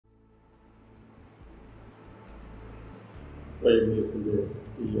YMFിൻ്റെ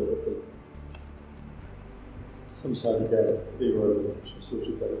ഈ യോഗത്തിൽ സംസാരിക്കാൻ ദൈവവചനം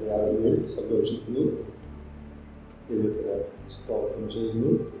ശുശ്രൂഷിക്കാരുടെ ആളുകളിൽ സന്തോഷിക്കുന്നു. ദൈവത്തിന് സ്തോത്രം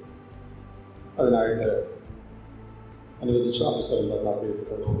ചെയ്യുന്നു. അതിനായിട്ട് അനുവദിച്ച അവസരം തന്നെ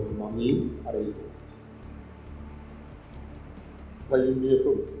പ്രിയപ്പെട്ടവരോട് നന്ദിയും അറിയിക്കുന്നു.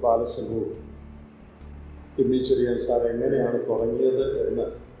 YMFും ബാലസംഘവും ചെറിയാൻ സാർ എങ്ങനെയാണ് തുടങ്ങിയത് എന്ന്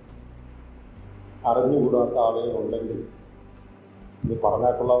അറിഞ്ഞുകൂടാത്ത ആളുകളുണ്ടെങ്കിൽ ഇത്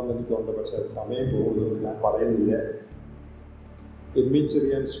പറഞ്ഞാൽ കൊള്ളാമെന്ന് എനിക്കുണ്ട്. പക്ഷേ സമയം പോകുന്നത് ഞാൻ പറയുന്നില്ല.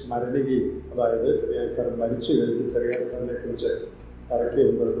 ചെറിയാൻ സ്മരണയും, അതായത് ചെറിയാൻ സാർ മരിച്ചു കഴിഞ്ഞ് ചെറിയാൻ സാറിനെ കുറിച്ച് ഇറക്കിയ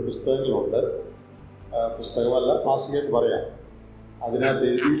 1-2 പുസ്തകങ്ങളുണ്ട്. പുസ്തകമല്ല, മാസികയെന്ന് പറയാം. അതിനകത്ത്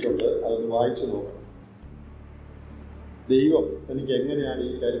എഴുതിയിട്ടുണ്ട്. അതൊന്ന് വായിച്ചു നോക്കണം. ദൈവം തനിക്ക് എങ്ങനെയാണ്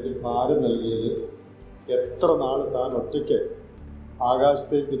ഈ കാര്യത്തിൽ ഭാരം നൽകിയത്, എത്ര നാൾ താൻ ഒറ്റയ്ക്ക്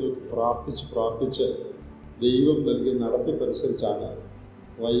ആകാശത്തേക്ക് നോക്കി പ്രാർത്ഥിച്ച് ദൈവം നൽകിയ നടത്തിപ്പനുസരിച്ചാണ്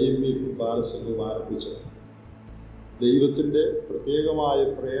YMF ബാലസംഘം ആരംഭിച്ചത്. ദൈവത്തിൻ്റെ പ്രത്യേകമായ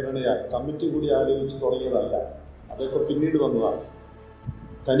പ്രേരണയാൽ കമ്മിറ്റി കൂടി ആലോചിച്ച് തുടങ്ങിയതല്ല, അതൊക്കെ പിന്നീട് വന്നതാണ്.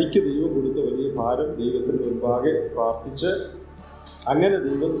 തനിക്ക് ദൈവം കൊടുത്ത വലിയ ഭാരം ദൈവത്തിൻ്റെ മുൻപാകെ പ്രാർത്ഥിച്ച് അങ്ങനെ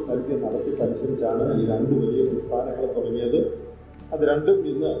ദൈവം നൽകിയ നടത്തിപ്പനുസരിച്ചാണ് ഈ 2 വലിയ പ്രസ്ഥാനങ്ങൾ തുടങ്ങിയത്. അത് രണ്ടും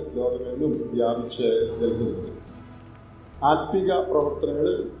ഇന്ന് ലോകമെങ്ങും വ്യാപിച്ച് നിൽക്കുന്നു. ആത്മീക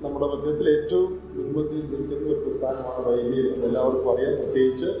പ്രവർത്തനങ്ങളിൽ നമ്മുടെ മധ്യത്തിൽ ഏറ്റവും മുൻപന്തിയിൽ നിൽക്കുന്ന ഒരു പ്രസ്ഥാനമാണ് YMF. എല്ലാവർക്കും അറിയാം.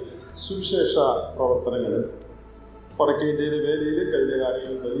 പ്രത്യേകിച്ച് സുവിശേഷ പ്രവർത്തനങ്ങളിൽ വടക്കേ ഇന്ത്യയിലെ വേലയിൽ കഴിഞ്ഞ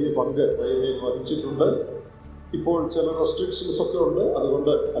കാലങ്ങളിൽ വലിയ പങ്ക് YMF വഹിച്ചിട്ടുണ്ട്. ഇപ്പോൾ ചില റെസ്ട്രിക്ഷൻസ് ഒക്കെ ഉണ്ട്,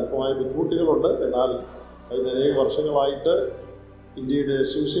 അതുകൊണ്ട് അല്പമായ ബുദ്ധിമുട്ടുകളുണ്ട്. എന്നാൽ കഴിഞ്ഞ അനേക വർഷങ്ങളായിട്ട് ഇന്ത്യയുടെ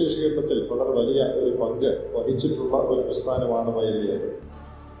സുവിശേഷീകരണത്തിൽ വളരെ വലിയ ഒരു പങ്ക് വഹിച്ചിട്ടുള്ള ഒരു പ്രസ്ഥാനമാണ് YMF.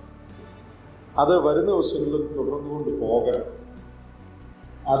 അത് വരുന്ന ദിവസങ്ങളിൽ തുടർന്നുകൊണ്ട് പോകണം.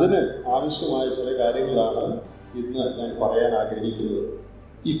 അതിന് ആവശ്യമായ ചില കാര്യങ്ങളാണ് ഇന്ന് ഞാൻ പറയാൻ ആഗ്രഹിക്കുന്നത്.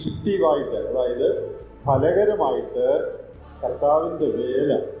 ഇഫക്റ്റീവായിട്ട്, അതായത് ഫലകരമായിട്ട് കർത്താവിൻ്റെ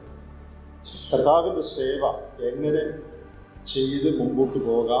വേല, കർത്താവിൻ്റെ സേവ എങ്ങനെ ചെയ്ത് മുമ്പോട്ട്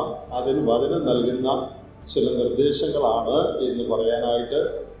പോകാം, അതിന് വചനം നൽകുന്ന ചില നിർദ്ദേശങ്ങളാണ് എന്ന് പറയാനായിട്ട്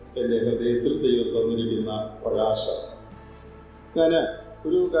എൻ്റെ ഹൃദയത്തിൽ ദൈവം തന്നിരിക്കുന്ന പ്രകാശം. ഞാൻ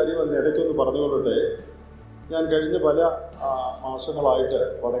ഒരു കാര്യം അതിനിടയ്ക്കൊന്ന് പറഞ്ഞുകൊള്ളട്ടെ. ഞാൻ കഴിഞ്ഞ പല മാസങ്ങളായിട്ട്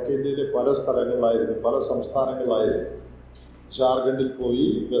വടക്കേ ഇന്ത്യയിലെ പല സ്ഥലങ്ങളിലായിരുന്നു, പല സംസ്ഥാനങ്ങളിലായിരുന്നു. ജാർഖണ്ഡിൽ പോയി,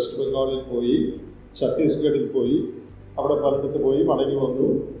 വെസ്റ്റ് ബംഗാളിൽ പോയി, ഛത്തീസ്ഗഡിൽ പോയി, അവിടെ പലയിടത്ത് പോയി മടങ്ങി വന്നു.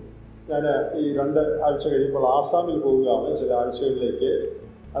 ഞാൻ ഈ 2 ആഴ്ച കഴിയുമ്പോൾ ആസാമിൽ പോവുകയാണ് ചില ആഴ്ചകളിലേക്ക്.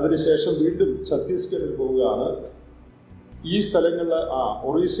 അതിനുശേഷം വീണ്ടും ഛത്തീസ്ഗഡിൽ പോവുകയാണ്. ഈ സ്ഥലങ്ങളിൽ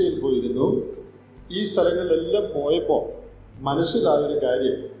ഒറീസയിൽ പോയിരുന്നു. ഈ സ്ഥലങ്ങളിലെല്ലാം പോയപ്പോൾ മനസ്സിലായൊരു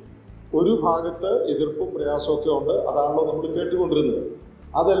കാര്യം, ഒരു ഭാഗത്ത് എതിർപ്പും പ്രയാസമൊക്കെ ഉണ്ട്, അതാണല്ലോ നമ്മൾ കേട്ടുകൊണ്ടിരുന്നത്.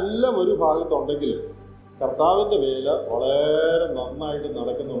 അതെല്ലാം ഒരു ഭാഗത്തുണ്ടെങ്കിൽ കർത്താവിൻ്റെ വേല വളരെ നന്നായിട്ട്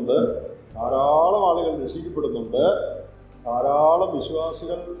നടക്കുന്നുണ്ട്. ധാരാളം ആളുകൾ രക്ഷിക്കപ്പെടുന്നുണ്ട്, ധാരാളം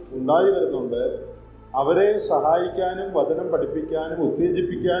വിശ്വാസികൾ ഉണ്ടായി വരുന്നുണ്ട്. അവരെ സഹായിക്കാനും വചനം പഠിപ്പിക്കാനും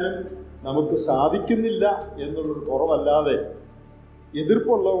ഉത്തേജിപ്പിക്കാനും നമുക്ക് സാധിക്കുന്നില്ല എന്നുള്ളൊരു കുറവല്ലാതെ,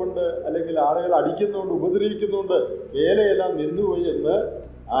 എതിർപ്പുള്ളതുകൊണ്ട് അല്ലെങ്കിൽ ആളുകൾ അടിക്കുന്നതുകൊണ്ട് ഉപദ്രവിക്കുന്നതുകൊണ്ട് വേലയെല്ലാം നിന്നുപോയി എന്ന്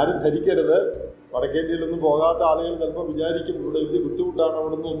ആരും ധരിക്കരുത്. വടക്കേന്ത്യയിലൊന്നും പോകാത്ത ആളുകൾ ചിലപ്പോൾ വിചാരിക്കും ഇവിടെ വലിയ ബുദ്ധിമുട്ടാണ്,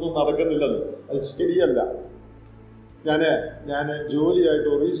 അവിടെ നിന്നും ഒന്നും നടക്കുന്നില്ലെന്ന്. അത് ശരിയല്ല. ഞാൻ ജോലിയായിട്ട്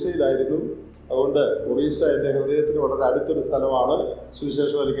ഒറീസയിലായിരുന്നു. അതുകൊണ്ട് ഒറീസ എൻ്റെ ഹൃദയത്തിന് വളരെ അടുത്തൊരു സ്ഥലമാണ്.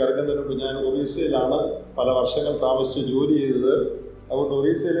 സുവിശേഷ വഴിക്ക് ഇറങ്ങുന്നതിന് മുമ്പ് ഞാൻ ഒറീസയിലാണ് പല വർഷങ്ങൾ താമസിച്ച് ജോലി ചെയ്തത്. അതുകൊണ്ട്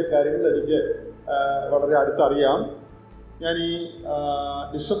ഒറീസയിലെ കാര്യങ്ങൾ എനിക്ക് വളരെ അടുത്തറിയാം. ഞാൻ ഈ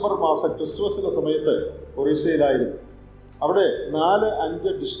ഡിസംബർ മാസം ക്രിസ്മസിൻ്റെ സമയത്ത് ഒറീസയിലായിരുന്നു. അവിടെ 4-5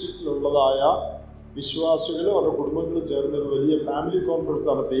 ഡിസ്ട്രിക്റ്റിലുള്ളതായ വിശ്വാസികളും അവരുടെ കുടുംബങ്ങളും ചേർന്നൊരു വലിയ ഫാമിലി കോൺഫറൻസ്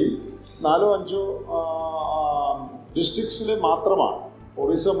നടത്തി. 4-5 ഡിസ്ട്രിക്ട്സിലെ മാത്രമാണ്,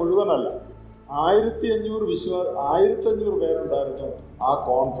 ഒറീസ മുഴുവനല്ല. 1500 പേരുണ്ടായിരുന്നു ആ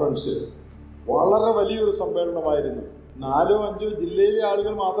കോൺഫറൻസിൽ. വളരെ വലിയൊരു സമ്മേളനമായിരുന്നു. 4-5 ജില്ലയിലെ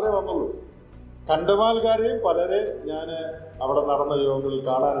ആളുകൾ മാത്രമേ വന്നുള്ളൂ. കണ്ടമാൽക്കാരെയും പലരെ ഞാൻ അവിടെ നടന്ന യോഗങ്ങളിൽ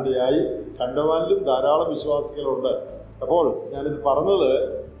കാണാനിടയായി. കണ്ടമാനിലും ധാരാളം വിശ്വാസികളുണ്ട്. അപ്പോൾ ഞാനിത് പറഞ്ഞത്,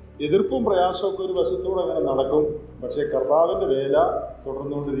 എതിർപ്പും പ്രയാസമൊക്കെ ഒരു വശത്തൂടെ അങ്ങനെ നടക്കും, പക്ഷേ കർത്താവിൻ്റെ വേല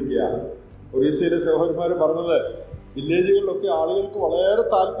തുടർന്നുകൊണ്ടിരിക്കുകയാണ്. ഒറീസയിലെ സഹോദരന്മാർ പറഞ്ഞത്, വില്ലേജുകളിലൊക്കെ ആളുകൾക്ക് വളരെ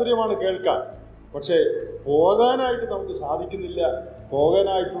താല്പര്യമാണ് കേൾക്കാൻ, പക്ഷേ പോകാനായിട്ട് നമുക്ക് സാധിക്കുന്നില്ല.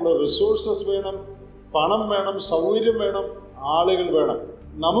 പോകാനായിട്ടുള്ള റിസോഴ്സസ് വേണം, പണം വേണം, സൗകര്യം വേണം, ആളുകൾ വേണം.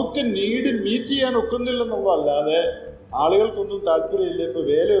 നമുക്ക് നീഡ് മീറ്റ് ചെയ്യാൻ ഒക്കുന്നില്ലെന്നുള്ളതല്ലാതെ ആളുകൾക്കൊന്നും താല്പര്യമില്ല, ഇപ്പോൾ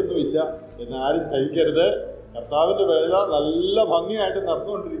വേലയൊന്നുമില്ല എന്നാരും ധരിക്കരുത്. കർത്താവിൻ്റെ വേല നല്ല ഭംഗിയായിട്ട്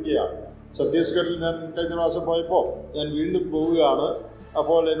നടന്നുകൊണ്ടിരിക്കുകയാണ്. ഛത്തീസ്ഗഡിൽ ഞാൻ കഴിഞ്ഞ പ്രാവശ്യം പോയപ്പോൾ ഞാൻ വീണ്ടും പോവുകയാണ്.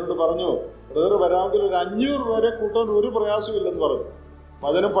 അപ്പോൾ എന്നോട് പറഞ്ഞു, ബ്രദർ വരാമെങ്കിൽ ഒരു 500 പേരെ കൂട്ടാൻ ഒരു പ്രയാസമില്ലെന്ന് പറഞ്ഞു.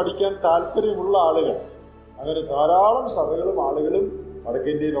 വചനം പഠിക്കാൻ താല്പര്യമുള്ള ആളുകൾ. അങ്ങനെ ധാരാളം സഭകളും ആളുകളും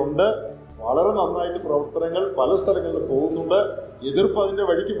വടക്കേന്ത്യയിലുണ്ട്. വളരെ നന്നായിട്ട് പ്രവർത്തനങ്ങൾ പല സ്ഥലങ്ങളിലും പോകുന്നുണ്ട്. എതിർപ്പ് അതിൻ്റെ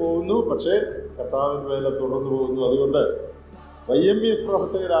വഴിക്ക് പോകുന്നു, പക്ഷേ കർത്താവിൻ്റെ വേല തുടർന്നു പോകുന്നു. അതുകൊണ്ട് YMF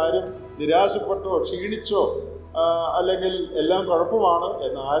പ്രവർത്തകരാരും നിരാശപ്പെട്ടോ ക്ഷീണിച്ചോ അല്ലെങ്കിൽ എല്ലാം കുഴപ്പമാണ്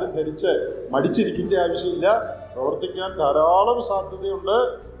എന്ന് ആരും ധരിച്ച് മടിച്ചിരിക്കേണ്ട ആവശ്യമില്ല. പ്രവർത്തിക്കാൻ ധാരാളം സാധ്യതയുണ്ട്.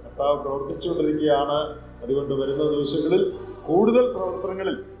 കർത്താവ് പ്രവർത്തിച്ചുകൊണ്ടിരിക്കുകയാണ്. അതുകൊണ്ട് വരുന്ന ദിവസങ്ങളിൽ കൂടുതൽ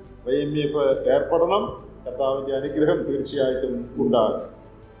പ്രവർത്തനങ്ങളിൽ YMF ഏർപ്പെടണം. കർത്താവിൻ്റെ അനുഗ്രഹം തീർച്ചയായിട്ടും ഉണ്ടാകും.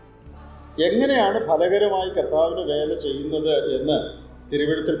 എങ്ങനെയാണ് ഫലകരമായി കർത്താവിന് വേല ചെയ്യുന്നത് എന്ന്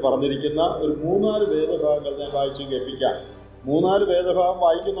തിരുവെഴുത്തിൽ പറഞ്ഞിരിക്കുന്ന ഒരു 3-4 വേദഭാഗങ്ങൾ ഞാൻ വായിച്ചു കേൾപ്പിക്കാം. 3-4 വേദഭാഗം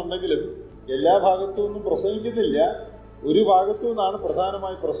വായിക്കുന്നുണ്ടെങ്കിലും എല്ലാ ഭാഗത്തു നിന്നും പ്രസംഗിക്കുന്നില്ല. ഒരു ഭാഗത്തു നിന്നാണ്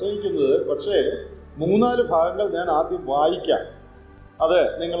പ്രധാനമായി പ്രസംഗിക്കുന്നത്. പക്ഷേ 3-4 ഭാഗങ്ങൾ ഞാൻ ആദ്യം വായിക്കാം. അത്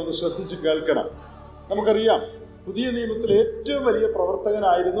നിങ്ങളത് ശ്രദ്ധിച്ച് കേൾക്കണം. നമുക്കറിയാം, പുതിയ നിയമത്തിലെ ഏറ്റവും വലിയ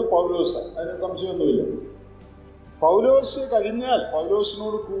പ്രവർത്തകനായിരുന്നു പൗലോസ്. അതിന് സംശയമൊന്നുമില്ല. പൗലോസ് കഴിഞ്ഞാൽ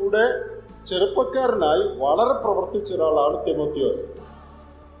പൗലോസിനോട് കൂടെ ചെറുപ്പക്കാരനായി വളരെ പ്രവർത്തിച്ച ഒരാളാണ് തിമോത്തിയോസ്.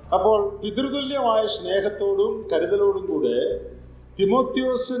 അപ്പോൾ പിതൃതുല്യമായ സ്നേഹത്തോടും കരുതലോടും കൂടെ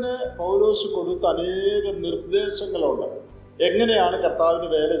തിമോത്തിയോസിന് പൗലോസ് കൊടുത്ത അനേക നിർദ്ദേശങ്ങളുണ്ട്. എങ്ങനെയാണ് കർത്താവിന്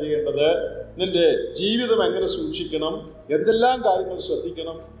വേല ചെയ്യേണ്ടത്, നിന്റെ ജീവിതം എങ്ങനെ സൂക്ഷിക്കണം, എന്തെല്ലാം കാര്യങ്ങൾ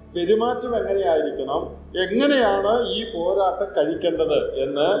ശ്രദ്ധിക്കണം, പെരുമാറ്റം എങ്ങനെയായിരിക്കണം, എങ്ങനെയാണ് ഈ പോരാട്ടം കഴിക്കേണ്ടത്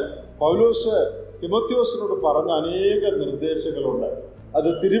എന്ന് പൗലോസ് തിമോത്തിയോസിനോട് പറഞ്ഞ അനേക നിർദ്ദേശങ്ങളുണ്ട്. അത്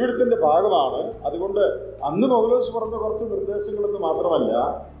തിരുവെഴുത്തിന്റെ ഭാഗമാണ്. അതുകൊണ്ട് അന്ന് പൗലോസ് പറഞ്ഞ കുറച്ച് നിർദ്ദേശങ്ങളെന്ന് മാത്രമല്ല,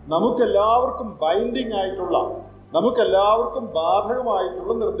 നമുക്കെല്ലാവർക്കും ബൈൻഡിങ് ആയിട്ടുള്ള, നമുക്കെല്ലാവർക്കും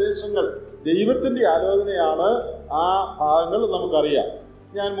ബാധകമായിട്ടുള്ള നിർദ്ദേശങ്ങൾ, ദൈവത്തിന്റെ ആലോചനയാണ് ആ ഭാഗങ്ങൾ. നമുക്കറിയാം.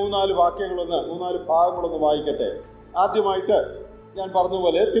 ഞാൻ 3-4 ഭാഗങ്ങളൊന്ന് വായിക്കട്ടെ. ആദ്യമായിട്ട് ഞാൻ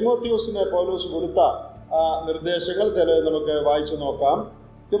പറഞ്ഞതുപോലെ തിമോത്തിയോസിന് പൗലോസ് കൊടുത്ത നിർദ്ദേശങ്ങൾ ചിലത് നമുക്ക് വായിച്ചു നോക്കാം.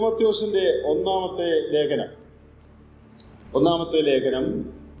 തിമോത്തിയോസിന്റെ ഒന്നാമത്തെ ലേഖനം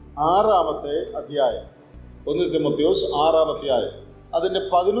 6-ാമത്തെ അധ്യായം. 1 തിമോത്തിയോസ് 6-ാം അധ്യായം, അതിൻ്റെ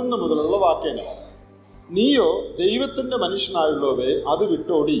 11 മുതലുള്ള വാക്യങ്ങൾ. നീയോ ദൈവത്തിൻ്റെ മനുഷ്യനായുള്ളവേ, അത്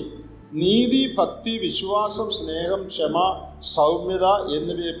വിട്ടോടി നീതി, ഭക്തി, വിശ്വാസം, സ്നേഹം, ക്ഷമ, സൗമ്യത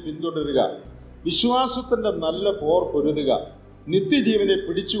എന്നിവയെ പിന്തുടരുക. വിശ്വാസത്തിൻ്റെ നല്ല പോർ പൊരുതുക. നിത്യജീവനെ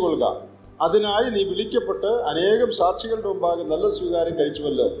പിടിച്ചുകൊള്ളുക. അതിനായി നീ വിളിക്കപ്പെട്ട് അനേകം സാക്ഷികളുടെ മുമ്പാകെ നല്ല സ്വീകാരം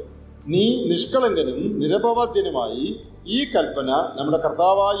കഴിച്ചുവല്ലോ. നീ നിഷ്കളങ്കനും നിരപവാദ്യനുമായി ഈ കൽപ്പന നമ്മുടെ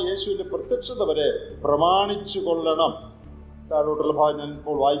കർത്താവായ യേശുവിൻ്റെ പ്രത്യക്ഷത വരെ പ്രമാണിച്ചു കൊള്ളണം. താഴോട്ടുള്ള ഭാഗം ഞാൻ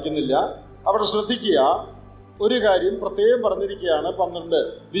ഇപ്പോൾ വായിക്കുന്നില്ല. അവിടെ ശ്രദ്ധിക്കുക, ഒരു കാര്യം പ്രത്യേകം പറഞ്ഞിരിക്കുകയാണ്. 12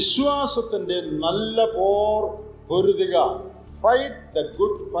 വിശ്വാസത്തിൻ്റെ നല്ല പോർ പൊരുതുക. Fight the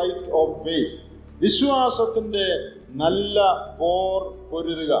good fight of faith. വിശ്വാസത്തിൻ്റെ നല്ല പോർ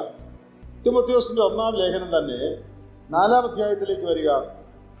പൊരുതുക. തിമോത്തിയോസിന്റെ 1-ാം ലേഖനം തന്നെ 4-ാം അധ്യായത്തിലേക്ക് വരിക.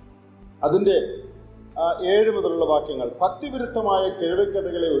 അതിൻ്റെ 7 മുതലുള്ള വാക്യങ്ങൾ. ഭക്തിവിരുദ്ധമായ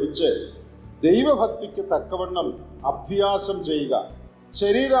കിഴവിക്കഥകളെ ഒഴിച്ച് ദൈവഭക്തിക്ക് തക്കവണ്ണം അഭ്യാസം ചെയ്യുക.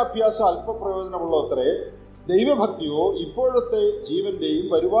 ശരീരാഭ്യാസം അല്പപ്രയോജനമുള്ളത്രേ, ദൈവഭക്തിയോ ഇപ്പോഴത്തെ ജീവന്റെയും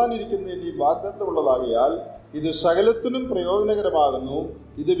വരുവാനിരിക്കുന്നതിൻ്റെയും വാഗ്ദത്തമുള്ളതാകിയാൽ ഇത് സകലത്തിനും പ്രയോജനകരമാകുന്നു.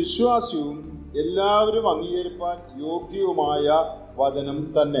 ഇത് വിശ്വാസ്യവും എല്ലാവരും അംഗീകരിപ്പാൻ യോഗ്യവുമായ വചനം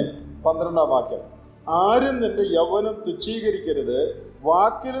തന്നെ. 12-ാം വാക്യം. ആരും നിന്റെ യൗവനം തുച്ഛീകരിക്കരുത്.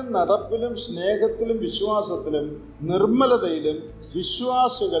 വാക്കിലും നടപ്പിലും സ്നേഹത്തിലും വിശ്വാസത്തിലും നിർമ്മലതയിലും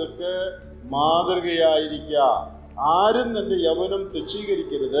വിശ്വാസികൾക്ക് മാതൃകയായിരിക്കുക. ആരും നിന്റെ യൗവനം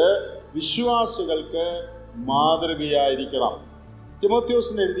തുച്ഛീകരിക്കരുത്. വിശ്വാസികൾക്ക് മാതൃകയായിരിക്കണം.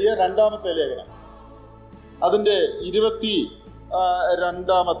 തിമോത്തിയോസിന് എഴുതിയ 2-ാമത്തെ ലേഖനം, അതിൻ്റെ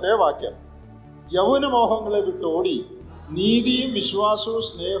 22-ാമത്തെ വാക്യം. യൗവനമോഹങ്ങളെ വിട്ടോടി നീതിയും വിശ്വാസവും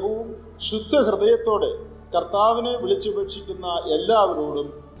സ്നേഹവും ശുദ്ധ ഹൃദയത്തോടെ കർത്താവിനെ വിളിച്ചുപേക്ഷിക്കുന്ന എല്ലാവരോടും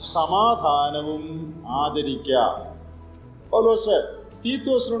സമാധാനവും ആചരിക്കാം. പൗലോസ്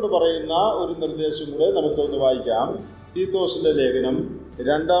തീത്തോസിനോട് പറയുന്ന ഒരു നിർദ്ദേശം കൂടെ നമുക്കൊന്ന് വായിക്കാം. തീത്തോസിന്റെ ലേഖനം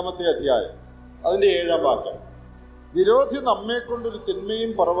 2-ാമത്തെ അധ്യായം, അതിൻ്റെ 7-ാം വാക്യം. വിരോധി നമ്മെക്കൊണ്ടൊരു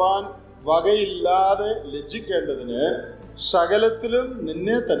തിന്മയും പറവാൻ വകയില്ലാതെ ലജ്ജിക്കേണ്ടതിന് സകലത്തിലും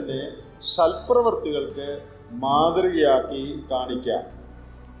നിന്നെ തന്നെ സൽപ്രവർത്തികൾക്ക് മാതൃകയാക്കി കാണിക്കാം.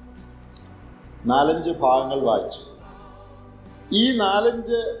 4-5 ഭാഗങ്ങൾ വായിച്ചു. ഈ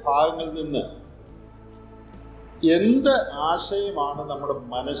 4-5 ഭാഗങ്ങളിൽ നിന്ന് എന്ത് ആശയമാണ് നമ്മുടെ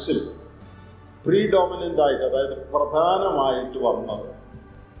മനസ്സിൽ പ്രീഡോമിനൻ്റ് ആയിട്ട്, അതായത് പ്രധാനമായിട്ട് വന്നത്?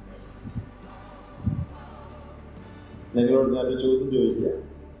 നിങ്ങളോട് ഞാനൊരു ചോദ്യം ചോദിക്കുക.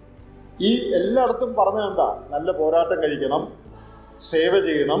 ഈ എല്ലായിടത്തും പറഞ്ഞത് എന്താ? നല്ല പോരാട്ടം കഴിക്കണം, സേവ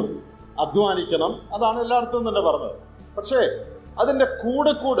ചെയ്യണം, അധ്വാനിക്കണം. അതാണ് എല്ലായിടത്തും തന്നെ പറഞ്ഞത്. പക്ഷേ അതിൻ്റെ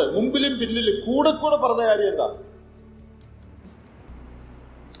കൂടെ മുമ്പിലും പിന്നിലും കൂടെ പറഞ്ഞ കാര്യം എന്താ?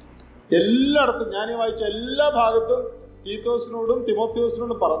 എല്ലായിടത്തും ഞാൻ ഈ വായിച്ച എല്ലാ ഭാഗത്തും തീത്തോസിനോടും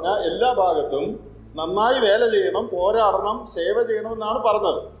തിമോത്തിയോസിനോടും പറഞ്ഞ എല്ലാ ഭാഗത്തും നന്നായി വേല ചെയ്യണം, പോരാടണം, സേവ ചെയ്യണമെന്നാണ്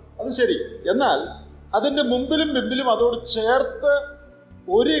പറഞ്ഞത്. അത് ശരി. എന്നാൽ അതിൻ്റെ മുമ്പിലും പിമ്പിലും അതോട് ചേർത്ത്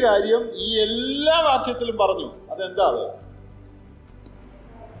ഒരു കാര്യം ഈ എല്ലാ വാക്യത്തിലും പറഞ്ഞു. അതെന്താ അത്?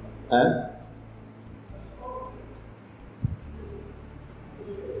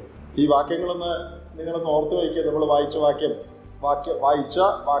 ഈ വാക്യങ്ങളൊന്ന് നിങ്ങളൊന്ന് ഓർത്ത് വയ്ക്കുക. നമ്മൾ വായിച്ച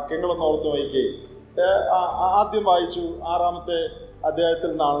വാക്യങ്ങളൊന്ന് ഓർത്ത് വയ്ക്കുക. ആദ്യം വായിച്ചു 6-ാമത്തെ അധ്യായത്തിൽ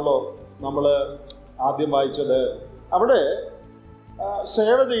നിന്നാണല്ലോ നമ്മൾ ആദ്യം വായിച്ചത്. അവിടെ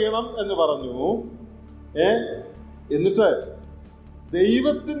സേവ ചെയ്യണം എന്ന് പറഞ്ഞു. എന്നിട്ട്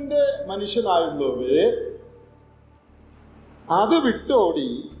ദൈവത്തിൻ്റെ മനുഷ്യനായുള്ളവരെ അത് വിട്ടോടി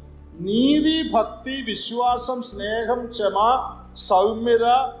നീതി, ഭക്തി, വിശ്വാസം, സ്നേഹം, ക്ഷമ, സൗമ്യത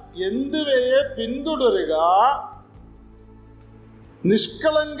എന്നിവയെ പിന്തുടരുക,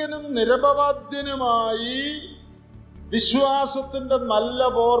 നിഷ്കളങ്കനും നിരപവാദ്യനുമായി വിശ്വാസത്തിന്റെ നല്ല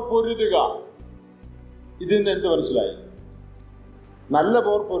പോർ പൊരുതുക. ഇതിൽ നിന്ന് എന്ത് മനസ്സിലായി? നല്ല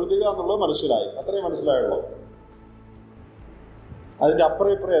പോർ പൊരുതുക എന്നുള്ളത് മനസ്സിലായി. അത്രയും മനസ്സിലായുള്ളൂ. അതിൻ്റെ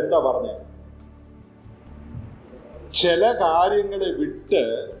അപ്പുറം ഇപ്പുറം എന്താ പറഞ്ഞത്? ചില കാര്യങ്ങളെ വിട്ട്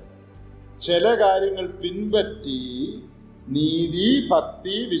ചില കാര്യങ്ങൾ പിൻപറ്റി നീതി,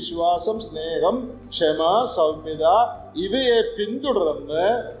 ഭക്തി, വിശ്വാസം, സ്നേഹം, ക്ഷമ, സൗമ്യത ഇവയെ പിന്തുടർന്ന്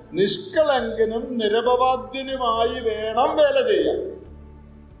നിഷ്കളങ്കനും നിരപവാദ്യനുമായി വേണം വേല ചെയ്യാൻ.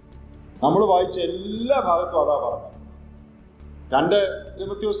 നമ്മൾ വായിച്ച എല്ലാ ഭാഗത്തും അതാ പറഞ്ഞത്. 2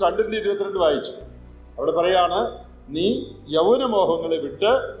 തിമോത്തിയോസ് 2:22 വായിച്ചു. അവിടെ പറയാണ്, നീ യൗവനമോഹങ്ങളെ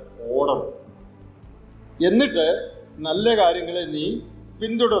വിട്ട് ഓടണം, എന്നിട്ട് നല്ല കാര്യങ്ങളെ നീ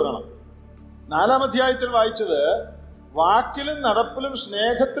പിന്തുടരണം. 4-ാം അധ്യായത്തിൽ വായിച്ചത്, വാക്കിലും നടപ്പിലും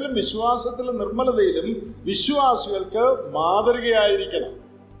സ്നേഹത്തിലും വിശ്വാസത്തിലും നിർമ്മലതയിലും വിശ്വാസികൾക്ക് മാതൃകയായിരിക്കണം.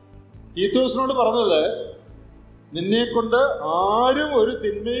 തീത്തോസിനോട് പറഞ്ഞത്, നിന്നെ കൊണ്ട് ആരും ഒരു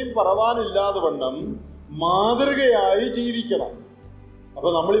തിന്മയും പറവാനില്ലാതെ വണ്ണം മാതൃകയായി ജീവിക്കണം. അപ്പൊ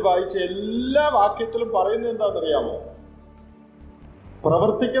നമ്മൾ ഈ വായിച്ച എല്ലാ വാക്യത്തിലും പറയുന്നത് എന്താണെന്നറിയാമോ?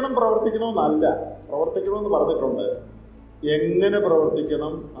 പ്രവർത്തിക്കണമെന്നല്ല. പ്രവർത്തിക്കണമെന്ന് പറഞ്ഞിട്ടുണ്ട്. എങ്ങനെ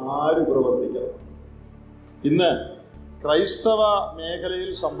പ്രവർത്തിക്കണം, ആര് പ്രവർത്തിക്കണം? ഇന്ന് ക്രൈസ്തവ മേഖലയിൽ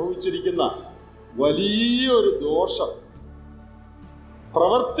സംഭവിച്ചിരിക്കുന്ന വലിയൊരു ദോഷം,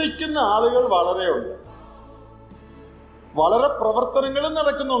 പ്രവർത്തിക്കുന്ന ആളുകൾ വളരെയുണ്ട്, വളരെ പ്രവർത്തനങ്ങളും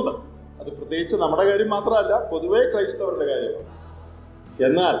നടക്കുന്നുണ്ട്. അത് പ്രത്യേകിച്ച് നമ്മുടെ കാര്യം മാത്രമല്ല, പൊതുവെ ക്രൈസ്തവരുടെ കാര്യമാണ്.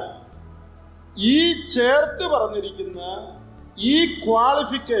 എന്നാൽ ഈ ചേർത്ത് പറഞ്ഞിരിക്കുന്ന ഈ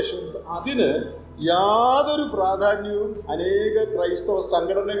ക്വാളിഫിക്കേഷൻസ്, അതിന് യാതൊരു പ്രാധാന്യവും അനേക ക്രൈസ്തവ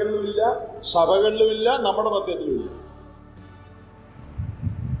സംഘടനകളിലുമില്ല, സഭകളിലുമില്ല, നമ്മുടെ മധ്യത്തിലുമില്ല.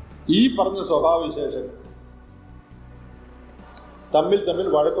 ഈ പറഞ്ഞ സ്വഭാവവിശേഷം തമ്മിൽ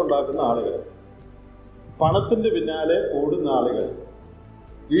വഴക്കുണ്ടാക്കുന്ന ആളുകൾ, പണത്തിന്റെ പിന്നാലെ ഓടുന്ന ആളുകൾ,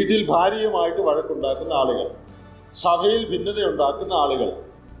 വീട്ടിൽ ഭാര്യയുമായിട്ട് വഴക്കുണ്ടാക്കുന്ന ആളുകൾ, സഭയിൽ ഭിന്നതയുണ്ടാക്കുന്ന ആളുകൾ,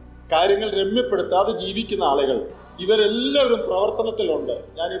 കാര്യങ്ങൾ രമ്യപ്പെടുത്താതെ ജീവിക്കുന്ന ആളുകൾ, ഇവരെല്ലാവരും പ്രവർത്തനത്തിലുണ്ട്.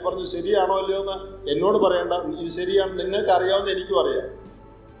 ഞാൻ ഈ പറഞ്ഞത് ശരിയാണോ അല്ലയോ എന്ന് എന്നോട് പറയണ്ട. ഇത് ശരിയാണ്, നിങ്ങൾക്ക് അറിയാവുന്ന എനിക്കും അറിയാം.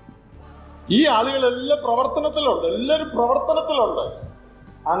 ഈ ആളുകളെല്ലാം പ്രവർത്തനത്തിലുണ്ട്, എല്ലാവരും പ്രവർത്തനത്തിലുണ്ട്.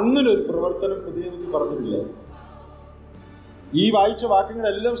 അങ്ങനെ ഒരു പ്രവർത്തനം പുതിയ പറഞ്ഞിട്ടില്ല. ഈ വായിച്ച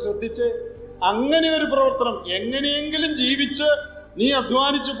വാക്യങ്ങളെല്ലാം ശ്രദ്ധിച്ച്, അങ്ങനെ ഒരു പ്രവർത്തനം, എങ്ങനെയെങ്കിലും ജീവിച്ച് നീ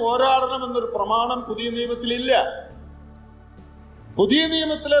അധ്വാനിച്ച് പോരാടണം എന്നൊരു പ്രമാണം പുതിയ നിയമത്തിലില്ല. പുതിയ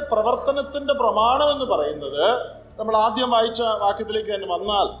നിയമത്തിലെ പ്രവർത്തനത്തിന്റെ പ്രമാണം എന്ന് പറയുന്നത്, നമ്മൾ ആദ്യം വായിച്ച വാക്യത്തിലേക്ക് തന്നെ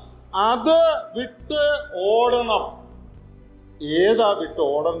വന്നാൽ, അത് വിട്ട് ഓടണം. ഏതാ വിട്ട്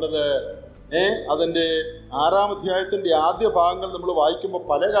ഓടേണ്ടത്? അതിൻ്റെ 6-ാം അധ്യായത്തിന്റെ ആദ്യ ഭാഗങ്ങൾ നമ്മൾ വായിക്കുമ്പോൾ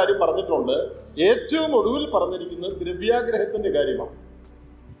പല കാര്യം പറഞ്ഞിട്ടുണ്ട്. ഏറ്റവും ഒടുവിൽ പറഞ്ഞിരിക്കുന്നത് ദ്രവ്യാഗ്രഹത്തിന്റെ കാര്യമാണ്.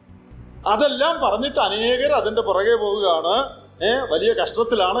 അതെല്ലാം പറഞ്ഞിട്ട് അനേകർ അതിന്റെ പുറകെ പോവുകയാണ്, വലിയ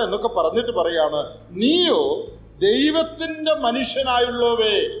കഷ്ടത്തിലാണ് എന്നൊക്കെ പറഞ്ഞിട്ട് പറയാണ്, നീയോ ദൈവത്തിന്റെ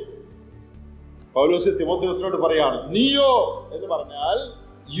മനുഷ്യനായുള്ളവേ. പൗലോസ് തിമോത്തിയോസിനോട് പറയാണ്, നീയോ എന്ന് പറഞ്ഞാൽ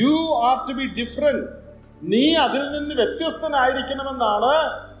you are to be different. നീ അതിൽ നിന്ന് വ്യത്യസ്തനായിരിക്കണമെന്നാണ്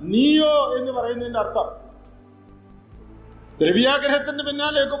നീയോ എന്ന് പറയുന്നതിന്റെ അർത്ഥം. ദ്രവ്യാഗ്രഹത്തിന്റെ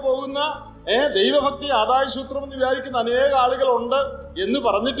പിന്നാലെയൊക്കെ പോകുന്ന ദൈവഭക്തി ആദായസൂത്രം എന്ന് വിചാരിക്കുന്ന അനേക ആളുകളുണ്ട് എന്ന്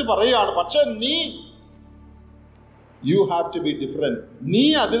പറഞ്ഞിട്ട് പറയുകയാണ്. പക്ഷെ നീ, you have to be different. നീ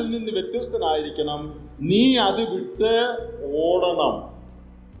അതിൽ നിന്ന് വ്യത്യസ്തനായിരിക്കണം. നീ അത് വിട്ട് ഓടണം.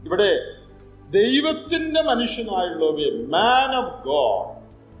 ഇവിടെ ദൈവത്തിന്റെ മനുഷ്യനായുള്ളവയെ, മാൻ ഓഫ് ഗോഡ്,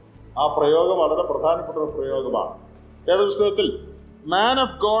 ആ പ്രയോഗം വളരെ പ്രധാനപ്പെട്ട ഒരു പ്രയോഗമാണ്. വേദപുസ്തകത്തിൽ മാൻ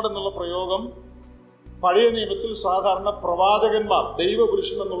ഓഫ് ഗോഡ് എന്നുള്ള പ്രയോഗം പഴയ നിയമത്തിൽ സാധാരണ പ്രവാചകന്മാർ,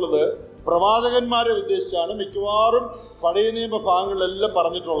 ദൈവപുരുഷൻ എന്നുള്ളത് പ്രവാചകന്മാരെ ഉദ്ദേശിച്ചാണ് മിക്കവാറും പഴയ നിയമ ഭാഗങ്ങളിലെല്ലാം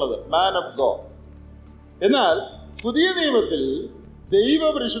പറഞ്ഞിട്ടുള്ളത്, മാൻ ഓഫ് ഗോഡ്. എന്നാൽ പുതിയ നിയമത്തിൽ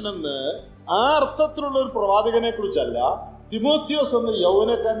ദൈവപുരുഷനെന്ന് ആ അർത്ഥത്തിലുള്ള ഒരു പ്രവാചകനെ കുറിച്ചല്ല, തിമോത്തിയോസ് എന്ന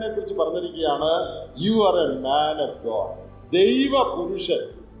യൗവനക്കാരനെ കുറിച്ച് പറഞ്ഞിരിക്കുകയാണ്, you are a man of God, ദൈവ പുരുഷൻ.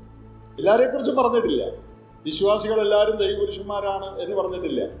 എല്ലാരെ കുറിച്ചും പറഞ്ഞിട്ടില്ല, വിശ്വാസികൾ എല്ലാവരും ദൈവപുരുഷന്മാരാണ് എന്ന്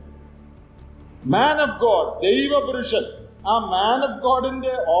പറഞ്ഞിട്ടില്ല. Man of God, ദൈവപുരുഷൻ. ആ മാൻ ഓഫ്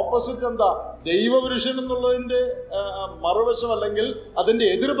ഗോഡിന്റെ ഓപ്പോസിറ്റ് എന്താ? ദൈവപുരുഷൻ എന്നുള്ളതിന്റെ മറുവശം അല്ലെങ്കിൽ അതിന്റെ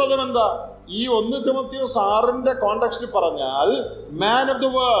എതിർപദം എന്താ? ഈ 1 തിമോത്തിയോസ് 6 കോണ്ടെക്സ്റ്റിൽ പറഞ്ഞാൽ മാൻ ഓഫ് ദ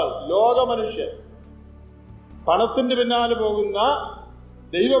വേൾഡ്, ലോക മനുഷ്യൻ. പണത്തിന്റെ പിന്നാലെ പോകുന്ന,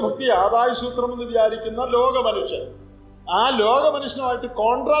 ദൈവഭക്തി ആദായസൂത്രം എന്ന് വിചാരിക്കുന്ന ലോക മനുഷ്യൻ. ആ ലോക മനുഷ്യനുമായിട്ട്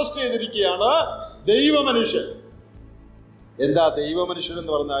കോൺട്രാസ്റ്റ് ചെയ്തിരിക്കുകയാണ് ദൈവമനുഷ്യൻ. എന്താ ദൈവമനുഷ്യൻ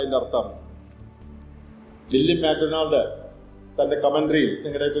എന്ന് പറഞ്ഞാൽ അതിന്റെ അർത്ഥം? വില്യം മാക്ഡൊണാൾഡ് തന്റെ കമന്ററിയിൽ,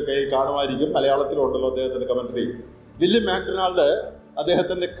 നിങ്ങളുടെയൊക്കെ കയ്യിൽ കാണുമായിരിക്കും, മലയാളത്തിലുണ്ടല്ലോ അദ്ദേഹത്തിന്റെ കമന്ററി. വില്യം മാക്ഡൊണാൾഡ്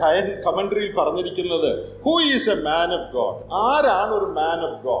അദ്ദേഹത്തിന്റെ കമന്ററിയിൽ പറഞ്ഞിരിക്കുന്നത് who is a man of God, ആരാണ് ഒരു മാൻ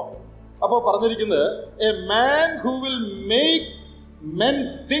ഓഫ് ഗോഡ്? അപ്പൊ പറഞ്ഞിരിക്കുന്നത് a man who will make men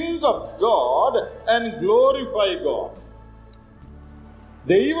think of God and glorify God.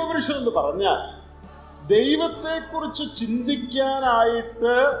 ദൈവപുരുഷൻ എന്ന് പറഞ്ഞാൽ ദൈവത്തെക്കുറിച്ച്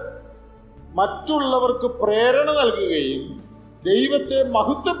ചിന്തിക്കാനായിട്ട് മറ്റുള്ളവർക്ക് പ്രേരണ നൽകുകയും ദൈവത്തെ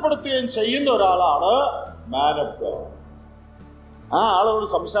മഹത്വപ്പെടുത്തുകയും ചെയ്യുന്ന ഒരാളാണ് മാൻ ഓഫ് ഗോഡ്. ആ ആളോട്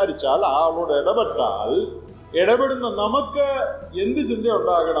സംസാരിച്ചാൽ, ആ ആളോട് ഇടപെട്ടാൽ, ഇടപെടുന്ന നമുക്ക് എന്ത് ചിന്ത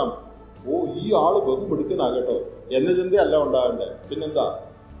ഉണ്ടാകണം? ഓ, ഈ ആള് ബഹുമെടുക്കനാകട്ടോ എന്ന ചിന്തയല്ല ഉണ്ടാകണ്ടേ. പിന്നെന്താ?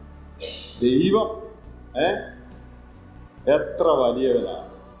 ദൈവം എത്ര വലിയവനാണ്,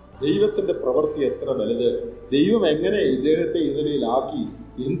 ദൈവത്തിന്റെ പ്രവൃത്തി എത്ര വലുത്, ദൈവം എങ്ങനെ ഇദ്ദേഹത്തെ ഈ നിലയിലാക്കി,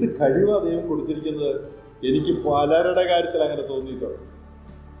 എന്ത് കഴിവാ ദൈവം കൊടുത്തിരിക്കുന്നത്. എനിക്ക് പലരുടെ കാര്യത്തിൽ അങ്ങനെ തോന്നിയിട്ടുണ്ട്.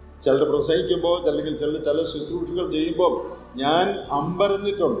 ചിലർ പ്രസംഗിക്കുമ്പോൾ, അല്ലെങ്കിൽ ചില ശുശ്രൂഷകൾ ചെയ്യുമ്പോൾ ഞാൻ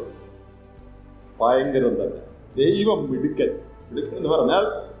അമ്പരന്നിട്ടുണ്ട്. ഭയങ്കരം തന്നെ. ദൈവം മിടുക്കൻ. മിടുക്കൻ എന്ന് പറഞ്ഞാൽ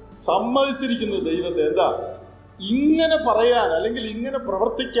സമ്മതിച്ചിരിക്കുന്നത് ദൈവത്തെ എന്താ ഇങ്ങനെ പറയാൻ, അല്ലെങ്കിൽ ഇങ്ങനെ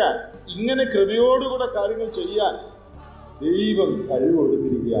പ്രവർത്തിക്കാൻ, ഇങ്ങനെ കൃപയോടുകൂടെ കാര്യങ്ങൾ ചെയ്യാൻ ദൈവം കഴിവ്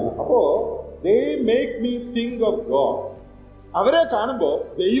കൊടുത്തിരിക്കുകയാണ്. അപ്പോ they make me think of God. അവരെ കാണുമ്പോൾ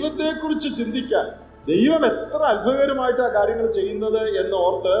ദൈവത്തെക്കുറിച്ച് ചിന്തിക്കാൻ, ദൈവം എത്ര അത്ഭുതകരമായിട്ട് ആ കാര്യങ്ങൾ ചെയ്യുന്നത് എന്ന്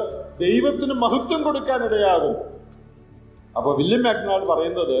ഓർത്ത് ദൈവത്തിന് മഹത്വം കൊടുക്കാൻ ഇടയാകും. അപ്പൊ വില്യം മാക്ഡൊണാൾഡ്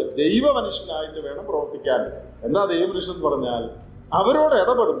പറയുന്നത് ദൈവ മനുഷ്യനായിട്ട് വേണം പ്രവർത്തിക്കാൻ. എന്താ ദൈവമനുഷ്യൻ എന്ന് പറഞ്ഞാൽ? അവരോട്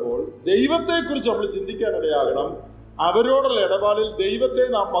ഇടപെടുമ്പോൾ ദൈവത്തെക്കുറിച്ച് നമ്മൾ ചിന്തിക്കാൻ ഇടയാകണം, അവരോടുള്ള ഇടപാടിൽ ദൈവത്തെ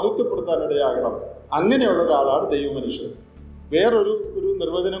നാം മഹത്വപ്പെടുത്താൻ ഇടയാകണം. അങ്ങനെയുള്ള ഒരാളാണ് ദൈവമനുഷ്യൻ. വേറൊരു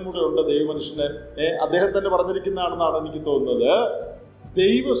നിർവചനം കൂടെ ഉണ്ട് ദൈവമനുഷ്യനെ. അദ്ദേഹം തന്നെ പറഞ്ഞിരിക്കുന്നതാണെന്നാണ് എനിക്ക് തോന്നുന്നത്.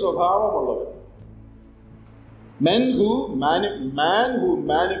 ദൈവ സ്വഭാവമുള്ളവർ, man who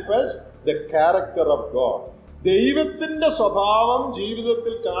manifests the character of God. ദൈവത്തിന്റെ സ്വഭാവം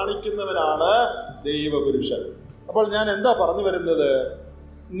ജീവിതത്തിൽ കാണിക്കുന്നവനാണ് ദൈവപുരുഷൻ. അപ്പോൾ ഞാൻ എന്താ പറഞ്ഞു വരുന്നത്?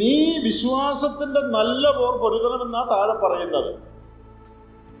 നീ വിശ്വാസത്തിന്റെ നല്ല പോർ പൊരുതണമെന്നാ താഴെ പറയുന്നത്.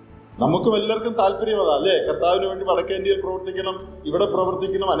 നമുക്കും എല്ലാവർക്കും താല്പര്യം അതാ അല്ലേ? കർത്താവിന് വേണ്ടി വടക്കേ ഇന്ത്യയിൽ പ്രവർത്തിക്കണം, ഇവിടെ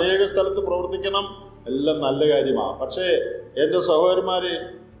പ്രവർത്തിക്കണം, അനേക സ്ഥലത്ത് പ്രവർത്തിക്കണം, എല്ലാം നല്ല കാര്യമാണ്. പക്ഷേ എൻ്റെ സഹോദരന്മാരെ,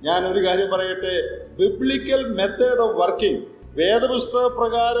 ഞാനൊരു കാര്യം പറയട്ടെ. ബിബ്ലിക്കൽ മെത്തേഡ് ഓഫ് വർക്കിംഗ്, വേദപുസ്തക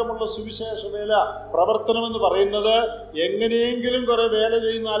പ്രകാരമുള്ള സുവിശേഷ വേല പ്രവർത്തനം എന്ന് പറയുന്നത് എങ്ങനെയെങ്കിലും കുറെ വേല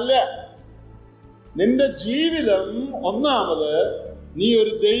ചെയ്യുന്നതല്ല. നിന്റെ ജീവിതം ഒന്നാമത് നീ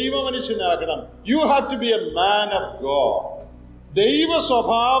ഒരു ദൈവ മനുഷ്യനാകണം. You have to B a man of God. ദൈവ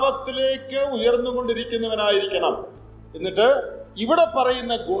സ്വഭാവത്തിലേക്ക് ഉയർന്നുകൊണ്ടിരിക്കുന്നവനായിരിക്കണം. എന്നിട്ട് ഇവിടെ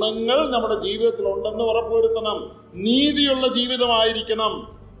പറയുന്ന ഗുണങ്ങൾ നമ്മുടെ ജീവിതത്തിൽ ഉണ്ടെന്ന് ഉറപ്പുവരുത്തണം. നീതിയുള്ള ജീവിതമായിരിക്കണം,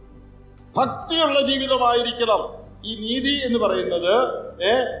 ഭക്തിയുള്ള ജീവിതമായിരിക്കണം. ഈ നീതി എന്ന് പറയുന്നത്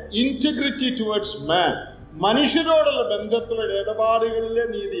ഇന്റഗ്രിറ്റി ടുവേർഡ്സ് മാൻ, മനുഷ്യരോടുള്ള ബന്ധത്തിലുള്ള ഇടപാടുകളിലെ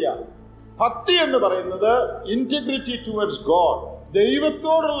നീതിയാണ്. ഭക്തി എന്ന് പറയുന്നത് ഇന്റഗ്രിറ്റി ടുവേർഡ്സ് ഗോഡ്,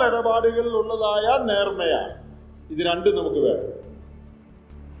 ദൈവത്തോടുള്ള ഇടപാടുകളിൽ ഉള്ളതായ നേർമയാണ്. ഇത് രണ്ടും നമുക്ക് വേണം.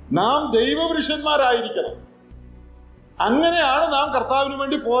 നാം ദൈവപുരുഷന്മാരായിരിക്കണം. അങ്ങനെയാണ് നാം കർത്താവിന്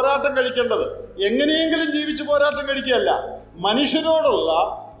വേണ്ടി പോരാട്ടം കഴിക്കേണ്ടത്. എങ്ങനെയെങ്കിലും ജീവിച്ച് പോരാട്ടം കഴിക്കുകയല്ല. മനുഷ്യരോടുള്ള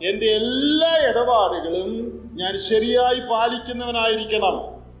എൻ്റെ എല്ലാ ഇടപാടുകളും ഞാൻ ശരിയായി പാലിക്കുന്നവനായിരിക്കണം.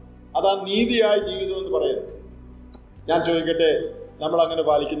 അതാ നീതിയായ ജീവിതം എന്ന് പറയുന്നത്. ഞാൻ ചോദിക്കട്ടെ, നമ്മൾ അങ്ങനെ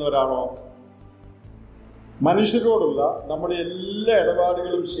പാലിക്കുന്നവരാണോ? മനുഷ്യരോടുള്ള നമ്മുടെ എല്ലാ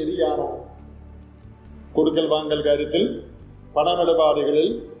ഇടപാടുകളും ശരിയാണോ? കൊടുക്കൽ വാങ്ങൽ കാര്യത്തിൽ, പണമിടപാടുകളിൽ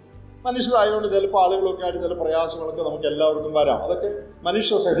മനുഷ്യരായതുകൊണ്ട് ചിലപ്പോൾ ആളുകളൊക്കെ ആയിട്ട് ചില പ്രയാസങ്ങളൊക്കെ നമുക്ക് എല്ലാവർക്കും വരാം. അതൊക്കെ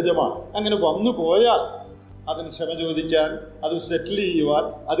മനുഷ്യ സഹജമാണ്. അങ്ങനെ വന്നു പോയാൽ അതിന് ക്ഷമ ചോദിക്കാൻ, അത് സെറ്റിൽ ചെയ്യുവാൻ,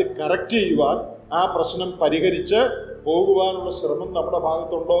 അത് കറക്റ്റ് ചെയ്യുവാൻ ആ പ്രശ്നം പരിഹരിച്ച് പോകുവാനുള്ള ശ്രമം നമ്മുടെ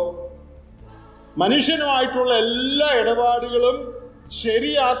ഭാഗത്തുണ്ടോ? മനുഷ്യനുമായിട്ടുള്ള എല്ലാ ഇടപാടുകളും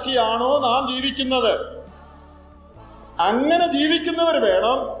ശരിയാക്കിയാണോ നാം ജീവിക്കുന്നത്? അങ്ങനെ ജീവിക്കുന്നവർ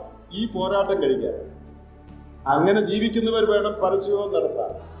വേണം ഈ പോരാട്ടം കഴിക്കാൻ. അങ്ങനെ ജീവിക്കുന്നവർ വേണം പരസ്യവും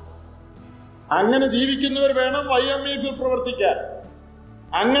നടത്താൻ. അങ്ങനെ ജീവിക്കുന്നവർ വേണം YMF പ്രവർത്തിക്കാൻ.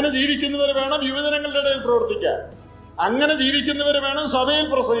 അങ്ങനെ ജീവിക്കുന്നവർ വേണം യുവജനങ്ങളുടെ ഇടയിൽ പ്രവർത്തിക്കാൻ. അങ്ങനെ ജീവിക്കുന്നവർ വേണം സഭയിൽ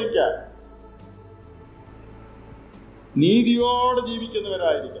പ്രസംഗിക്കാൻ. നീതിയോടെ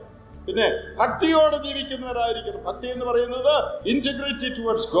ജീവിക്കുന്നവരായിരിക്കണം. പിന്നെ ഭക്തിയോടെ ജീവിക്കുന്നവരായിരിക്കണം. ഭക്തി എന്ന് പറയുന്നത് ഇന്റഗ്രിറ്റി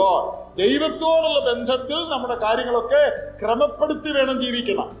ടുവേർഡ്സ് ഗോഡ്. ദൈവത്തോടുള്ള ബന്ധത്തിൽ നമ്മുടെ കാര്യങ്ങളൊക്കെ ക്രമപ്പെടുത്തി വേണം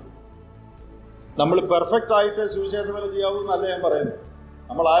ജീവിക്കണം. നമ്മൾ പെർഫെക്റ്റ് ആയിട്ട് സുവിശേഷം വരെ ചെയ്യാവൂ എന്നല്ല ഞാൻ പറയുന്നത്.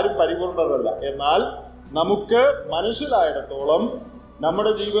 നമ്മൾ ആരും പരിപൂർണരല്ല. എന്നാൽ നമുക്ക് മനസ്സിലായിടത്തോളം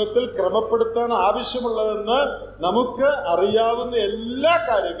നമ്മുടെ ജീവിതത്തിൽ ക്രമപ്പെടുത്താൻ ആവശ്യമുള്ളതെന്ന് നമുക്ക് അറിയാവുന്ന എല്ലാ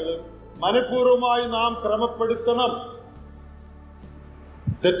കാര്യങ്ങളും മനഃപൂർവ്വമായി നാം ക്രമപ്പെടുത്തണം.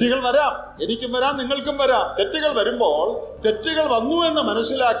 തെറ്റുകൾ വരാം, എനിക്കും വരാം, നിങ്ങൾക്കും വരാം. തെറ്റുകൾ വരുമ്പോൾ തെറ്റുകൾ വന്നു എന്ന്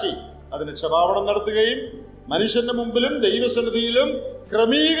മനസ്സിലാക്കി അതിന് ക്ഷമാപണം നടത്തുകയും മനുഷ്യന്റെ മുമ്പിലും ദൈവസന്നിധിയിലും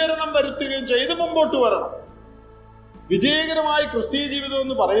ക്രമീകരണം വരുത്തുകയും ചെയ്ത് മുമ്പോട്ട് വരണം. വിജയകരമായ ക്രിസ്തീയ ജീവിതം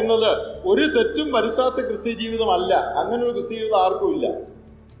എന്ന് പറയുന്നത് ഒരു തെറ്റും വരുത്താത്ത ക്രിസ്തീയ ജീവിതമല്ല. അങ്ങനെ ഒരു ക്രിസ്തീയ ജീവിതം ആർക്കും ഇല്ല.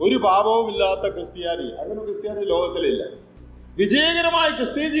 ഒരു പാപവും ഇല്ലാത്ത ക്രിസ്ത്യാനി, അങ്ങനെ ഒരു ക്രിസ്ത്യാനി ലോകത്തിലില്ല. വിജയകരമായ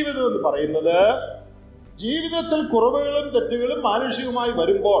ക്രിസ്തീയ ജീവിതം എന്ന് പറയുന്നത് ജീവിതത്തിൽ കുറവുകളും തെറ്റുകളും മാനുഷികമായി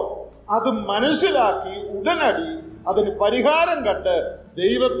വരുമ്പോൾ അത് മനസ്സിലാക്കി ഉടനടി അതിന് പരിഹാരം കണ്ട്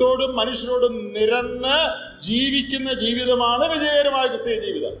ദൈവത്തോടും മനുഷ്യരോടും നിരന്ന് ജീവിക്കുന്ന ജീവിതമാണ് വിജയകരമായ ക്രിസ്തീയ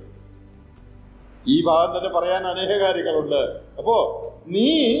ജീവിതം. ഈ ഭാഗം തന്നെ പറയാൻ അനേക കാര്യങ്ങളുണ്ട്. അപ്പോ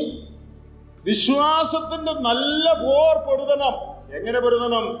നീ വിശ്വാസത്തിന്റെ നല്ല പോർ പൊരുതണം. എങ്ങനെ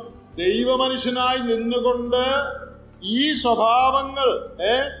പൊരുതണം? ദൈവമനുഷ്യനായി നിന്നുകൊണ്ട് ഈ സ്വഭാവങ്ങൾ,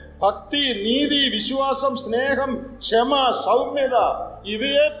 ഭക്തി, നീതി, വിശ്വാസം, സ്നേഹം, ക്ഷമ, സൗമ്യത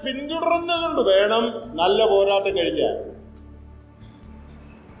ഇവയെ പിന്തുടർന്നുകൊണ്ട് വേണം നല്ല പോരാട്ടം കഴിക്കാൻ.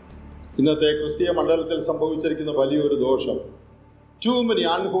 ഇന്നത്തെ ക്രിസ്തീയ മണ്ഡലത്തിൽ സംഭവിച്ചിരിക്കുന്ന വലിയൊരു ദോഷം, too many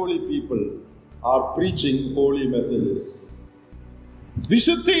unholy people are preaching holy messages.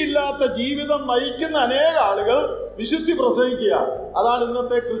 വിശുദ്ധിയില്ലാത്ത ജീവിതം നയിക്കുന്ന അനേക ആളുകൾ വിശുദ്ധി പ്രസംഗിക്കുക. അതാണ്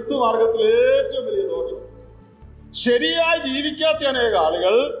ഇന്നത്തെ ക്രിസ്തു മാർഗത്തിൽ ഏറ്റവും വലിയ ദോഷം. ശരിയായി ജീവിക്കാത്ത അനേക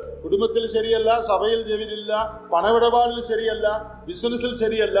ആളുകൾ കുടുംബത്തിൽ ശരിയല്ല, സഭയിൽ ശരിയില്ല, പണമിടപാടിൽ ശരിയല്ല, ബിസിനസ്സിൽ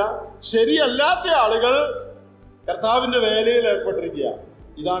ശരിയല്ല, ശരിയല്ലാത്ത ആളുകൾ കർത്താവിന്റെ വേലയിൽ ഏർപ്പെട്ടിരിക്കുക.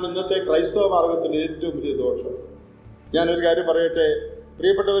 ഇതാണ് ഇന്നത്തെ ക്രൈസ്തവ മാർഗത്തിന്റെ ഏറ്റവും വലിയ ദോഷം. ഞാനൊരു കാര്യം പറയട്ടെ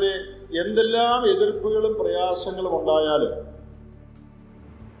പ്രിയപ്പെട്ടവരെ, എന്തെല്ലാം എതിർപ്പുകളും പ്രയാസങ്ങളും ഉണ്ടായാലും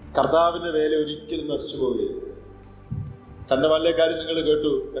കർത്താവിന്റെ വേല ഒരിക്കലും നശിച്ചു പോവുകയില്ല. കണ്ടമാലിലെ കാര്യം നിങ്ങൾ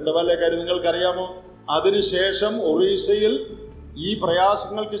കേട്ടു. കണ്ടമാലിലെ കാര്യം നിങ്ങൾക്കറിയാമോ? അതിനുശേഷം ഒറീസയിൽ ഈ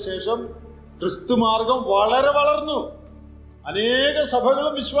പ്രയാസങ്ങൾക്ക് ശേഷം ക്രിസ്തുമാർഗം വളരെ വളർന്നു. അനേക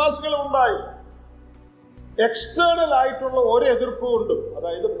സഭകളും വിശ്വാസികളും ഉണ്ടായി. എക്സ്റ്റേണൽ ആയിട്ടുള്ള ഒരു എതിർപ്പ് കൊണ്ടും,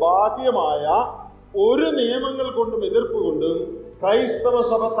 അതായത് ബാഹ്യമായ ഒരു നിയമങ്ങൾ കൊണ്ടും എതിർപ്പ് കൊണ്ടും ക്രൈസ്തവ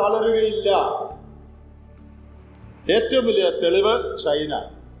സഭ തളരുകയില്ല. ഏറ്റവും വലിയ തെളിവ് ചൈന.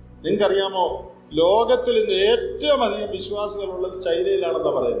 നിങ്ങൾക്കറിയാമോ, ലോകത്തിൽ ഇന്ന് ഏറ്റവും അധികം വിശ്വാസികളുള്ളത്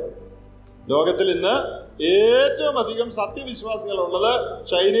ചൈനയിലാണെന്നാണ് പറയുന്നത്. ലോകത്തിൽ ഇന്ന് ഏറ്റവും അധികം സത്യവിശ്വാസികളുള്ളത്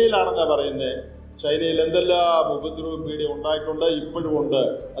ചൈനയിലാണെന്നാണ് പറയുന്നത്. ചൈനയിൽ എന്തെല്ലാം ഉപദ്രവവും പീഡിയും ഉണ്ടായിട്ടുണ്ട്, ഇപ്പോഴും ഉണ്ട്.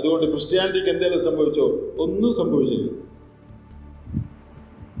 അതുകൊണ്ട് ക്രിസ്ത്യാനിറ്റിക്ക് എന്തെങ്കിലും സംഭവിച്ചോ? ഒന്നും സംഭവിച്ചില്ല.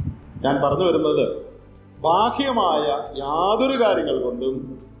 ഞാൻ പറഞ്ഞു വരുന്നത്, ബാഹ്യമായ യാതൊരു കാര്യങ്ങൾ കൊണ്ടും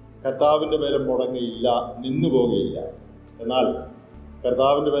കർത്താവിൻ്റെ മേലെ മുടങ്ങിയില്ല, നിന്നു പോകുകയില്ല. എന്നാൽ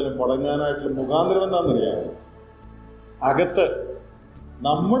കർത്താവിൻ്റെ മേലെ മുടങ്ങാനായിട്ടുള്ള മുഖാന്തരം എന്താണെന്നറിയാമോ? അകത്ത്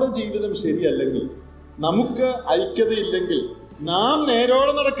നമ്മുടെ ജീവിതം ശരിയല്ലെങ്കിൽ, നമുക്ക് ഐക്യതയില്ലെങ്കിൽ, നാം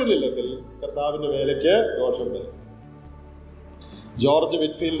നേരോടെ നടക്കുന്നില്ലെങ്കിൽ കർത്താവിൻ്റെ വേലയ്ക്ക് ദോഷം വരും. ജോർജ്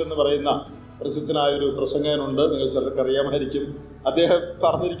വിറ്റ്ഫീൽഡ് എന്ന് പറയുന്ന പ്രസിദ്ധനായ ഒരു പ്രസംഗകനുണ്ട്, നിങ്ങൾ ചിലർക്ക് അറിയാമായിരിക്കും. അദ്ദേഹം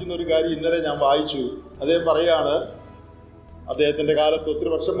പറഞ്ഞിരിക്കുന്ന ഒരു കാര്യം ഇന്നലെ ഞാൻ വായിച്ചു. അദ്ദേഹം പറയാണ്, അദ്ദേഹത്തിൻ്റെ കാലത്ത്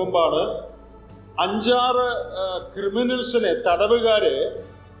ഒത്തിരി വർഷം മുമ്പാണ് 5-6 ക്രിമിനൽസിനെ, തടവുകാരെ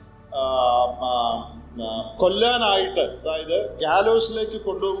കൊല്ലാനായിട്ട്, അതായത് ഗാലോസിലേക്ക്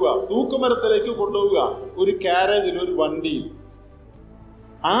കൊണ്ടുപോവുക, തൂക്കുമരത്തിലേക്ക് കൊണ്ടുപോവുക, ഒരു കാരേജിൽ, ഒരു വണ്ടിയിൽ.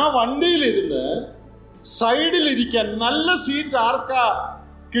 ആ വണ്ടിയിലിരുന്ന് സൈഡിലിരിക്കാൻ നല്ല സീറ്റ് ആർക്കാ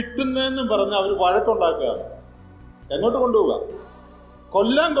കിട്ടുന്നതെന്നും പറഞ്ഞ് അവർ വഴക്കുണ്ടാക്കുക. എങ്ങോട്ട് കൊണ്ടുപോവുക?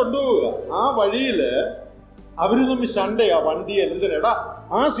 കൊല്ലാൻ കൊണ്ടുപോവുക. ആ വഴിയില് അവര് തമ്മിൽ ശണ്ടയാ. വണ്ടി എന്തിനടാ,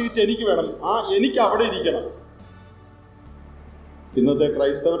 ആ സീറ്റ് എനിക്ക് വേണം, എനിക്ക് അവിടെ ഇരിക്കണം. ഇന്നത്തെ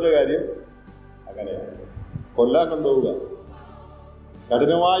ക്രൈസ്തവരുടെ കാര്യം അങ്ങനെയാണ്. കൊല്ലാൻ കൊണ്ടുപോവുക,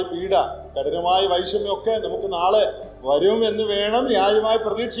 കഠിനമായ പീഡ, കഠിനമായ വൈഷമ്യമൊക്കെ നമുക്ക് നാളെ വരും എന്ന് വേണം ന്യായമായി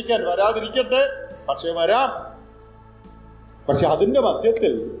പ്രതീക്ഷിക്കാൻ. വരാതിരിക്കട്ടെ, പക്ഷെ വരാം. പക്ഷെ അതിൻ്റെ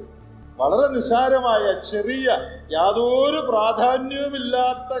മധ്യത്തിൽ വളരെ നിസ്സാരമായ ചെറിയ യാതൊരു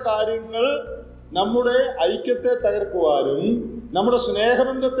പ്രാധാന്യവുമില്ലാത്ത കാര്യങ്ങൾ നമ്മുടെ ഐക്യത്തെ തകർക്കുവാനും നമ്മുടെ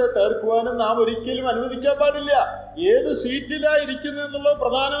സ്നേഹബന്ധത്തെ തകർക്കുവാനും നാം ഒരിക്കലും അനുവദിക്കാൻ പാടില്ല. ഏത് സീറ്റിലായിരിക്കുന്നു എന്നുള്ളത്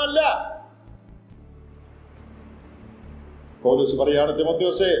പ്രധാനമല്ല. പൗലോസ് പറയാണ്,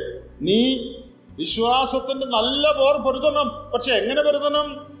 തിമോഥെയോസേ, നീ വിശ്വാസത്തിന്റെ നല്ല പോർ പൊരുതണം. പക്ഷെ എങ്ങനെ പൊരുതണം?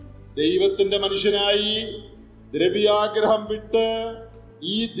 ദൈവത്തിന്റെ മനുഷ്യനായി ദ്രവ്യാഗ്രഹം വിട്ട്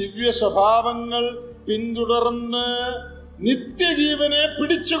ഈ ദിവ്യ സ്വഭാവങ്ങൾ പിന്തുടർന്ന് നിത്യജീവനെ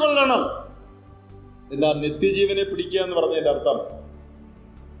പിടിച്ചുകൊള്ളണം. എന്താ നിത്യജീവനെ പിടിക്കുക എന്ന് പറഞ്ഞതിന്റെ അർത്ഥം?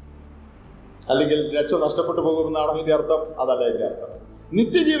 അല്ലെങ്കിൽ രക്ഷ നഷ്ടപ്പെട്ടു പോകുമെന്നാണ് അതിന്റെ അർത്ഥം? അതല്ല അതിന്റെ അർത്ഥം.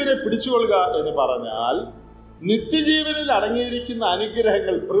 നിത്യജീവനെ പിടിച്ചുകൊള്ളുക എന്ന് പറഞ്ഞാൽ നിത്യജീവനിൽ അടങ്ങിയിരിക്കുന്ന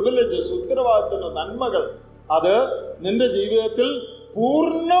അനുഗ്രഹങ്ങൾ, പ്രിവിലേജസ്, ഉത്തരവാദിത്തങ്ങൾ, നന്മകൾ, അത് നിന്റെ ജീവിതത്തിൽ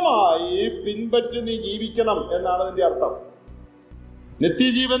പൂർണ്ണമായി പിൻപറ്റി നീ ജീവിക്കണം എന്നാണ് അതിന്റെ അർത്ഥം.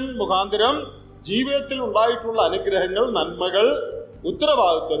 നിത്യജീവൻ മുഖാന്തരം ജീവിതത്തിൽ ഉണ്ടായിട്ടുള്ള അനുഗ്രഹങ്ങൾ, നന്മകൾ,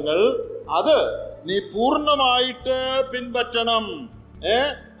 ഉത്തരവാദിത്വങ്ങൾ, അത് നീ പൂർണ്ണമായിട്ട് പിൻപറ്റണം.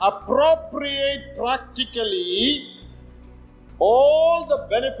 Appropriate practically all the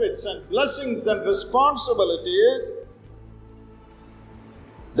benefits and blessings and responsibilities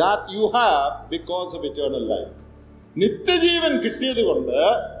that you have because of eternal life. നിത്യജീവൻ കിട്ടിയത് കൊണ്ട്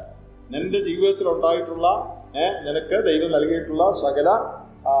നിന്റെ ജീവിതത്തിൽ ഉണ്ടായിട്ടുള്ള നിനക്ക് ദൈവം നൽകിയിട്ടുള്ള സകല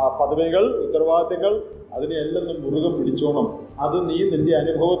പദവികൾ, ഉത്തരവാദിത്തങ്ങൾ, അതിനെല്ലാം നീ മുറുകെ പിടിച്ചോണം. അത് നീ നിന്റെ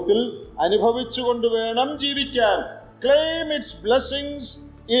അനുഭവത്തിൽ അനുഭവിച്ചുകൊണ്ട് വേണം ജീവിക്കാൻ. Claim its blessings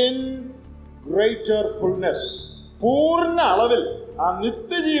in greater fullness. പൂർണ്ണ അളവിൽ ആ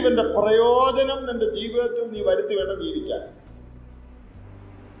നിത്യജീവന്റെ പ്രയോജനം നിന്റെ ജീവിതത്തിൽ നീ വരുത്തി വേണം ജീവിക്കാൻ.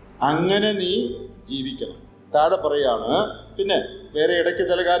 അങ്ങനെ നീ ജീവിക്കണം. താഴെ പറയാണ്, പിന്നെ വേറെ ഇടയ്ക്ക്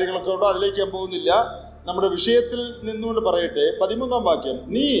ചില കാര്യങ്ങളൊക്കെ ഉണ്ടോ, അതിലേക്ക് ഞാൻ പോകുന്നില്ല. നമ്മുടെ വിഷയത്തിൽ നിന്നുകൊണ്ട് പറയട്ടെ, 13-ാം വാക്യം,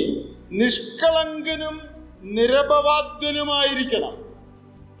 നീ നിഷ്കളങ്കനും നിരപവാദ്യനുമായിരിക്കണം.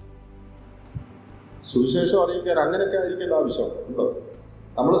 സുവിശേഷം അറിയിക്കാൻ അങ്ങനെയൊക്കെ ആയിരിക്കേണ്ട ആവശ്യം ഉണ്ടോ?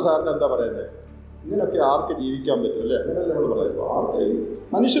 നമ്മൾ സാറിന് എന്താ പറയുന്നത്? ഇങ്ങനെയൊക്കെ ആർക്ക് ജീവിക്കാൻ പറ്റും അല്ലേ? അങ്ങനെയല്ലേ നമ്മൾ പറയുമ്പോൾ, ആർക്ക്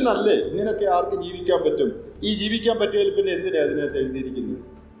മനുഷ്യനല്ലേ ഇങ്ങനെയൊക്കെ ആർക്ക് ജീവിക്കാൻ പറ്റും? ഈ ജീവിക്കാൻ പറ്റിയാൽ പിന്നെ എന്തിനാ അതിനകത്ത് എഴുതിയിരിക്കുന്നത്?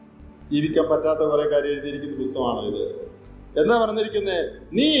 ജീവിക്കാൻ പറ്റാത്ത കുറെ കാര്യം എഴുതിയിരിക്കുന്ന പുസ്തകമാണോ ഇത്? എന്താ പറഞ്ഞിരിക്കുന്നത്?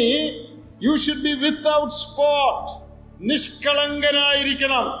 നീ you should be without spot,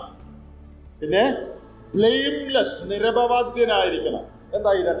 നിഷ്കളങ്കനായിരിക്കണം. പിന്നെ ബ്ലെയിംലെസ്, നിരപവാദ്യനായിരിക്കണം. എന്താ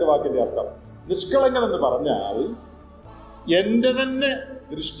ഈ രണ്ട് വാക്കിന്റെ അർത്ഥം? നിഷ്കളങ്കൻ എന്ന് പറഞ്ഞാൽ എൻ്റെ തന്നെ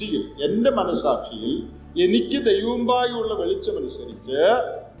ദൃഷ്ടിയിൽ, എൻ്റെ മനസാക്ഷിയിൽ എനിക്ക് ദൈവമുമ്പായുള്ള വെളിച്ചമനുസരിച്ച്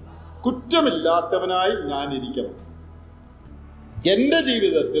കുറ്റമില്ലാത്തവനായി ഞാൻ ഇരിക്കണം. എൻ്റെ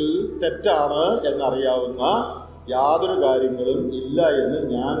ജീവിതത്തിൽ തെറ്റാണ് എന്നറിയാവുന്ന യാതൊരു കാര്യങ്ങളും ഇല്ല എന്ന്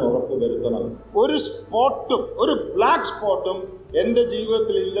ഞാൻ ഉറപ്പ് വരുത്തണം. ഒരു സ്പോട്ടും, ഒരു ബ്ലാക്ക് സ്പോട്ടും എൻ്റെ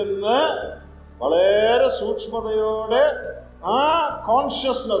ജീവിതത്തിൽ ഇല്ലെന്ന് വളരെ സൂക്ഷ്മതയോടെ ആ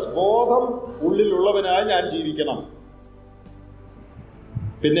കോൺഷ്യസ്നസ്, ബോധം ഉള്ളിലുള്ളവനായി ഞാൻ ജീവിക്കണം.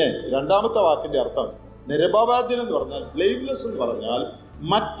 പിന്നെ രണ്ടാമത്തെ വാക്കിന്റെ അർത്ഥം നിരപവാദ്യൻ എന്ന് പറഞ്ഞാൽ, ബ്ലെയിംലെസ് എന്ന് പറഞ്ഞാൽ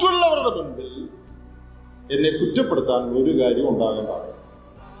മറ്റുള്ളവരുടെ മുൻപിൽ എന്നെ കുറ്റപ്പെടുത്താൻ ഒരു കാര്യം ഉണ്ടാകാൻ പാടില്ല.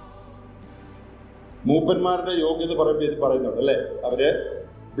 മൂപ്പന്മാരുടെ യോഗ്യത പറയുമ്പോൾ ഇത് പറയുന്നുണ്ട് അല്ലേ? അവര്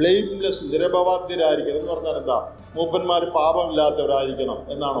ബ്ലെയിംലെസ്, നിരപവാദ്യരായിരിക്കണം എന്ന് പറഞ്ഞാൽ എന്താ? മൂപ്പന്മാർ പാപമില്ലാത്തവരായിരിക്കണം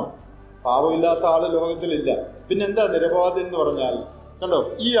എന്നാണോ? പാപമില്ലാത്ത ആള് ലോകത്തിലില്ല. പിന്നെന്താ നിരപവാദ്യൻ എന്ന് പറഞ്ഞാൽ? കണ്ടോ,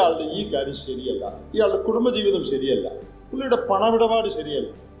 ഇയാളുടെ ഈ കാര്യം ശരിയല്ല, ഇയാളുടെ കുടുംബജീവിതം ശരിയല്ല, പുള്ളിയുടെ പണമിടപാട്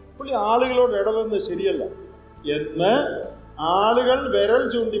ശരിയല്ല, പുള്ളി ആളുകളോട് ഇടപെടുന്നത് ശരിയല്ല എന്ന് ആളുകൾ വിരൽ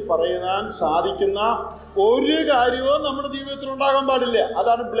ചൂണ്ടി പറയാൻ സാധിക്കുന്ന ഒരു കാര്യവും നമ്മുടെ ജീവിതത്തിൽ ഉണ്ടാകാൻ പാടില്ല.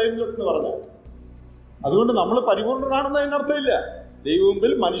 അതാണ് ബ്ലെയിംലെസ് എന്ന് പറഞ്ഞാൽ. അതുകൊണ്ട് നമ്മൾ പരിപൂർണരാണെന്ന് അർത്ഥമില്ല.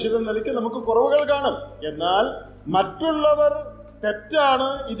 ദൈവമുമ്പിൽ മനുഷ്യരുടെ നിലയ്ക്ക് നമുക്ക് കുറവുകൾ കാണും. എന്നാൽ മറ്റുള്ളവർ തെറ്റാണ്,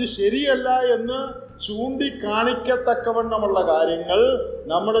 ഇത് ശരിയല്ല എന്ന് ചൂണ്ടിക്കാണിക്കത്തക്കവണ്ണമുള്ള കാര്യങ്ങൾ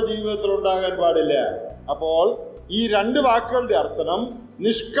നമ്മുടെ ജീവിതത്തിൽ ഉണ്ടാകാൻ പാടില്ല. അപ്പോൾ ഈ രണ്ട് വാക്കുകളുടെ അർത്ഥം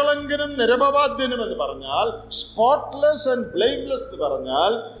നിഷ്കളങ്കനും നിരപവാദ്യനും എന്ന് പറഞ്ഞാൽ, സ്പോട്ട്ലെസ് ആൻഡ് ബ്ലെയിംലെസ് എന്ന്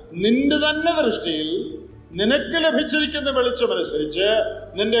പറഞ്ഞാൽ, നിന്റെ തന്നെ ദൃഷ്ടിയിൽ നിനക്ക് ലഭിച്ചിരിക്കുന്ന വെളിച്ചമനുസരിച്ച്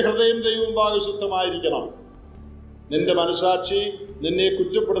നിന്റെ ഹൃദയം ദൈവമുമ്പാകെ ശുദ്ധമായിരിക്കണം. നിന്റെ മനസാക്ഷി നിന്നെ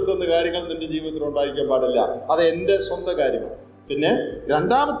കുറ്റപ്പെടുത്തുന്ന കാര്യങ്ങൾ നിന്റെ ജീവിതത്തിൽ ഉണ്ടായിരിക്കാൻ പാടില്ല. അത് എൻ്റെ സ്വന്തം കാര്യമാണ്. പിന്നെ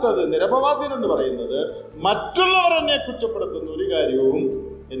രണ്ടാമത്തത് നിരപവാദ്യൻ എന്ന് പറയുന്നത്, മറ്റുള്ളവർ എന്നെ കുറ്റപ്പെടുത്തുന്ന ഒരു കാര്യവും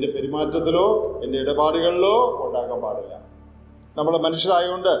എൻ്റെ പെരുമാറ്റത്തിലോ എൻ്റെ ഇടപാടുകളിലോ ഉണ്ടാക്കാൻ പാടില്ല. നമ്മളെ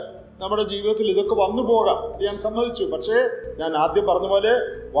മനുഷ്യരായതുകൊണ്ട് നമ്മുടെ ജീവിതത്തിൽ ഇതൊക്കെ വന്നു പോകാം, ഞാൻ സമ്മതിച്ചു. പക്ഷേ ഞാൻ ആദ്യം പറഞ്ഞ പോലെ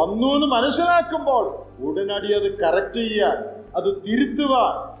വന്നു എന്ന് മനസ്സിലാക്കുമ്പോൾ ഉടനടി അത് കറക്റ്റ് ചെയ്യാൻ, അത്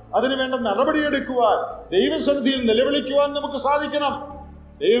തിരുത്തുവാൻ, അതിനു വേണ്ട നടപടിയെടുക്കുവാൻ, ദൈവസന്നിധിയിൽ നിലവിളിക്കുവാൻ നമുക്ക് സാധിക്കണം.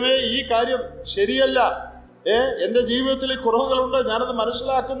 ദൈവമേ, ഈ കാര്യം ശരിയല്ല, എൻ്റെ ജീവിതത്തിൽ കുറവുകളുണ്ട്, ഞാനത്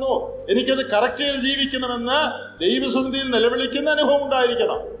മനസ്സിലാക്കുന്നു, എനിക്കത് കറക്റ്റ് ചെയ്ത് ജീവിക്കണമെന്ന് ദൈവസന്നിധിയിൽ നിലവിളിക്കുന്ന അനുഭവം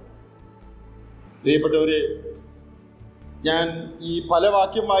ഉണ്ടായിരിക്കണം. പ്രിയപ്പെട്ടവരെ, ഞാൻ ഈ പല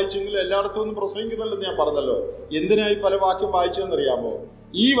വാക്യം വായിച്ചെങ്കിലും എല്ലായിടത്തും ഒന്നും പ്രസംഗിക്കുന്നില്ലെന്ന് ഞാൻ പറഞ്ഞല്ലോ. എന്തിനായി പല വാക്യം വായിച്ചതെന്നറിയാമോ?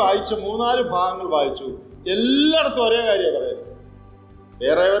 ഈ വായിച്ച 3-4 ഭാഗങ്ങൾ വായിച്ചു, എല്ലായിടത്തും ഒരേ കാര്യം പറയുന്നത്.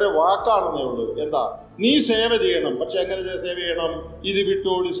 വേറെ വേറെ വാക്കാണെന്നേ ഉള്ളൂ. എന്താ? നീ സേവ ചെയ്യണം. പക്ഷെ എങ്ങനെ സേവ ചെയ്യണം? ഇത്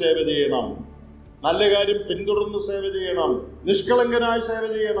വിട്ടോടി സേവ ചെയ്യണം, നല്ല കാര്യം പിന്തുടർന്ന് സേവ ചെയ്യണം, നിഷ്കളങ്കനായി സേവ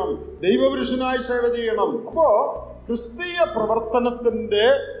ചെയ്യണം, ദൈവപുരുഷനായി സേവ ചെയ്യണം. അപ്പോ ക്രിസ്തീയ പ്രവർത്തനത്തിന്റെ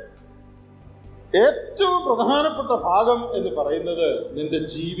ഏറ്റവും പ്രധാനപ്പെട്ട ഭാഗം എന്ന് പറയുന്നത് നിന്റെ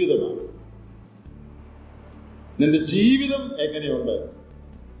ജീവിതമാണ്. നിന്റെ ജീവിതം എങ്ങനെയുണ്ട്?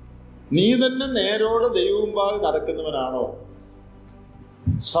 നീ തന്നെ നേരോടെ ദൈവമുമ്പാകെ നടക്കുന്നവനാണോ?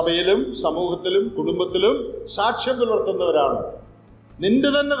 സഭയിലും സമൂഹത്തിലും കുടുംബത്തിലും സാക്ഷ്യം പുലർത്തുന്നവരാണോ? നിന്റെ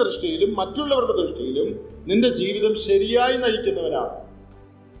തന്നെ ദൃഷ്ടിയിലും മറ്റുള്ളവരുടെ ദൃഷ്ടിയിലും നിന്റെ ജീവിതം ശരിയായി നയിക്കുന്നവനാണ്.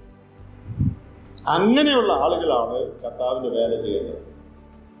 അങ്ങനെയുള്ള ആളുകളാണ് കർത്താവിന്റെ വേല ചെയ്യേണ്ടത്.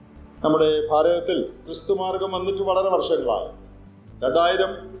 നമ്മുടെ ഭാരതത്തിൽ ക്രിസ്തുമാർഗം വന്നിട്ട് വളരെ വർഷങ്ങളായി,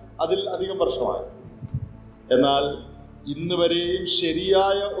 2000 അതിൽ അധികം വർഷമായി. എന്നാൽ ഇന്ന് വരെയും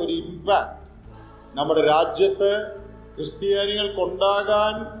ശരിയായ ഒരു ഇമ്പാക്ട് നമ്മുടെ രാജ്യത്ത്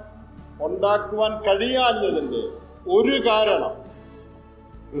ക്രിസ്ത്യാനികൾക്കുണ്ടാക്കുവാൻ കഴിയാഞ്ഞതിൻ്റെ ഒരു കാരണം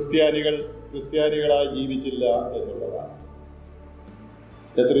ക്രിസ്ത്യാനികളായി ജീവിച്ചില്ല എന്നുള്ളതാണ്.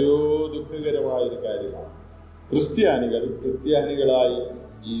 എത്രയോ ദുഃഖകരമായൊരു കാര്യമാണ്. ക്രിസ്ത്യാനികളായി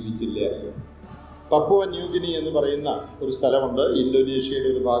ജീവിച്ചില്ല. പപ്പുവ ന്യൂഗിനി എന്ന് പറയുന്ന ഒരു സ്ഥലമുണ്ട്, ഇന്തോനേഷ്യയുടെ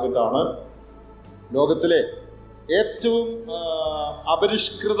ഒരു ഭാഗത്താണ്. ലോകത്തിലെ ഏറ്റവും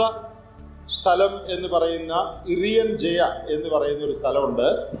അപരിഷ്കൃത സ്ഥലം എന്ന് പറയുന്ന ഇറിയൻ ജയ എന്ന് പറയുന്ന ഒരു സ്ഥലമുണ്ട്.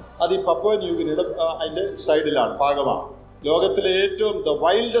 അത് ഈ പപ്പുവ ന്യൂഗിനിയുടെ അതിൻ്റെ സൈഡിലാണ്, ഭാഗമാണ്. ലോകത്തിലെ ഏറ്റവും the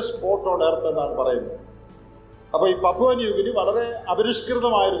wildest spot on earth എന്നാണ് പറയുന്നത്. അപ്പോൾ ഈ പപ്പുവ ന്യൂഗിനി വളരെ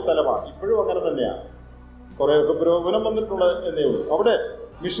അപരിഷ്കൃതമായൊരു സ്ഥലമാണ്. ഇപ്പോഴും അങ്ങനെ തന്നെയാണ്. കുറേയൊക്കെ പുരോഗമനം വന്നിട്ടുള്ളത് എന്നേ ഉള്ളൂ. അവിടെ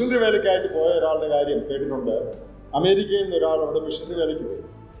മിഷണറി വേലയ്ക്കായിട്ട് പോയ ഒരാളുടെ കാര്യം കേട്ടിട്ടുണ്ട്. അമേരിക്കയിൽ നിന്ന് ഒരാൾ അവിടെ മിഷണറി വേലയ്ക്ക് പോയി.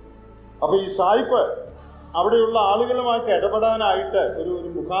 അപ്പോൾ ഈ സായിപ്പ് അവിടെയുള്ള ആളുകളുമായിട്ട് ഇടപെടാനായിട്ട് ഒരു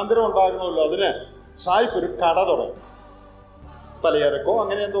മുഖാന്തരം ഉണ്ടാകണമല്ലോ. അതിന് സായിപ്പ് ഒരു കട തുടങ്ങി. പലചരക്കോ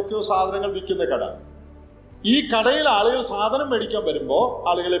അങ്ങനെ എന്തൊക്കെയോ സാധനങ്ങൾ വിൽക്കുന്ന കട. ഈ കടയിൽ ആളുകൾ സാധനം മേടിക്കാൻ വരുമ്പോൾ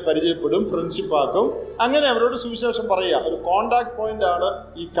ആളുകളെ പരിചയപ്പെടും, ഫ്രണ്ട്ഷിപ്പ് ആക്കും. അങ്ങനെ അവരോട് സുവിശേഷം പറയുക. ഒരു കോണ്ടാക്ട് പോയിന്റ് ആണ്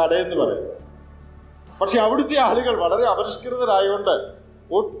ഈ കടയെന്ന് പറയുന്നത്. പക്ഷെ അവിടുത്തെ ആളുകൾ വളരെ അപരിഷ്കൃതരായതുകൊണ്ട്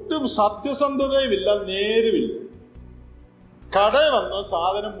ഒട്ടും സത്യസന്ധതയുമില്ല, നേരുമില്ല. കടയിൽ വന്ന്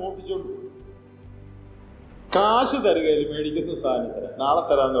സാധനം മോട്ടിച്ചോണ്ട് പോകും. കാശ് തരികയിൽ മേടിക്കുന്ന സാധനത്തിന് നാളെ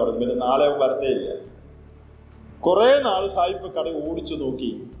തരാമെന്ന് പറഞ്ഞു. പിന്നെ നാളെ വരത്തേയില്ല. കുറേ നാൾ സായിപ്പ് കട ഓടിച്ചു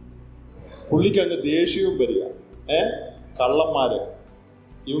നോക്കി. പുള്ളിക്ക് അങ്ങ് ദേഷ്യവും വരിക. കള്ളന്മാര്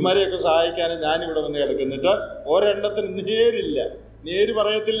ഇവന്മാരെയൊക്കെ സഹായിക്കാനും ഞാനിവിടെ വന്ന് കിടക്കുന്നിട്ട് ഒരെണ്ണത്തിന് നേരില്ല, നേര്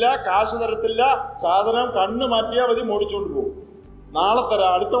പറയത്തില്ല, കാശ് തരത്തില്ല. സാധനം കണ്ണ് മാറ്റിയാൽ മതി, മോടിച്ചോണ്ട് പോകും. നാളെ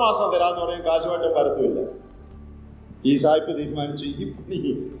തരാം, അടുത്ത മാസം തരാമെന്ന് പറയും. കാശുമായിട്ടും വരത്തുമില്ല. ഈ സായിപ്പ് തീരുമാനിച്ചു,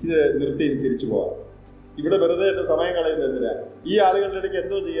 ഇത് നിർത്തി തിരിച്ചു പോവാം. ഇവിടെ വെറുതെ എൻ്റെ സമയം കളയുന്നത് എന്തിനാ? ഈ ആളുകളുടെ ഇടയ്ക്ക്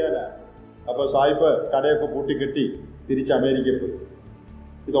എന്തോ ചെയ്യാനാ? അപ്പോൾ സായിപ്പ് കടയൊക്കെ പൂട്ടിക്കെട്ടി തിരിച്ച് അമേരിക്കയിൽ പോയി.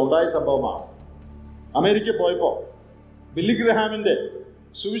 ഇതുണ്ടായ സംഭവമാണ്. അമേരിക്കയിൽ പോയപ്പോൾ ബില്ലി ഗ്രഹാമിൻ്റെ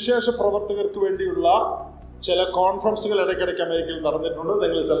സുവിശേഷ പ്രവർത്തകർക്ക് വേണ്ടിയുള്ള ചില കോൺഫറൻസുകൾ ഇടയ്ക്കിടയ്ക്ക് അമേരിക്കയിൽ നടന്നിട്ടുണ്ട്.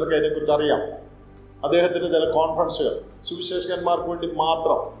 നിങ്ങൾ ചിലർക്ക് അതിനെക്കുറിച്ച് അറിയാം. അദ്ദേഹത്തിൻ്റെ ചില കോൺഫറൻസുകൾ സുവിശേഷകന്മാർക്ക് വേണ്ടി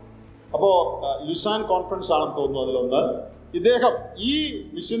മാത്രം. അപ്പോൾ ലുസാൻ കോൺഫറൻസ് ആണെന്ന് തോന്നുന്നു അതിലൊന്ന്. ഇദ്ദേഹം ഈ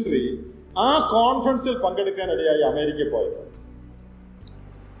മിഷനറി ആ കോൺഫറൻസിൽ പങ്കെടുക്കാനിടയായി അമേരിക്കയിൽ പോയപ്പോൾ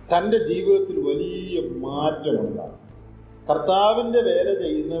തൻ്റെ ജീവിതത്തിൽ വലിയ മാറ്റമുണ്ടാകും. കർത്താവിൻ്റെ വേല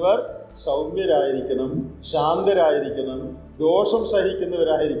ചെയ്യുന്നവർ സൗമ്യരായിരിക്കണം, ശാന്തരായിരിക്കണം, ദോഷം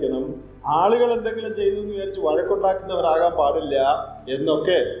സഹിക്കുന്നവരായിരിക്കണം, ആളുകൾ എന്തെങ്കിലും ചെയ്തു എന്ന് വിചാരിച്ച് വഴക്കുണ്ടാക്കുന്നവരാകാൻ പാടില്ല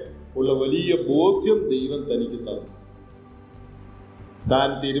എന്നൊക്കെ ഉള്ള വലിയ ബോധ്യം ദൈവം തനിക്ക് തന്നു. താൻ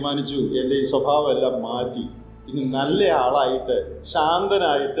തീരുമാനിച്ചു, എൻ്റെ ഈ സ്വഭാവമെല്ലാം മാറ്റി ഇനി നല്ല ആളായിട്ട്,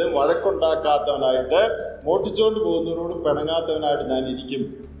 ശാന്തനായിട്ട്, വഴക്കുണ്ടാക്കാത്തവനായിട്ട്, മോട്ടിച്ചോണ്ട് പോകുന്നവരോടും പിണങ്ങാത്തവനായിട്ട് ഞാൻ ഇരിക്കും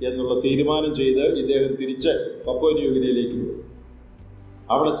എന്നുള്ള തീരുമാനം ചെയ്ത് ഇദ്ദേഹം തിരിച്ച് പപ്പുവ ന്യൂഗിനിയിലേക്ക് പോയി.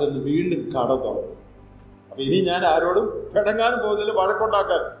 അവിടെ ചെന്ന് വീണ്ടും കട തുറന്നു. അപ്പൊ ഇനി ഞാൻ ആരോടും പിണങ്ങാനും പോകുന്നില്ല,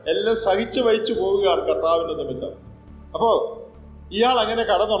 വഴക്കുണ്ടാക്കാൻ, എല്ലാം സഹിച്ച് വഹിച്ചു പോവുകയാണ് കർത്താവിന്റെ നിമിത്തം. അപ്പോൾ ഇയാൾ അങ്ങനെ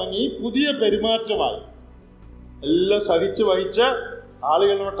കട തുടങ്ങി. പുതിയ പെരുമാറ്റമായി, എല്ലാം സഹിച്ച് വഹിച്ച്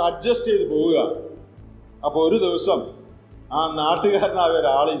ആളുകളോട്ട് അഡ്ജസ്റ്റ് ചെയ്ത് പോവുകയാണ്. അപ്പോൾ ഒരു ദിവസം ആ നാട്ടുകാരനായ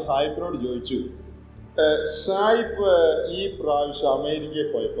ഒരാൾ ഈ സായിപ്പിനോട് ചോദിച്ചു, സായിപ്പ് ഈ പ്രാവശ്യം അമേരിക്കയിൽ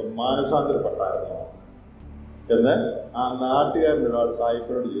പോയപ്പോൾ മാനസാന്തരപ്പെട്ടായിരുന്നോ എന്ന് ആ നാട്ടുകാരൻ്റെ ഒരാൾ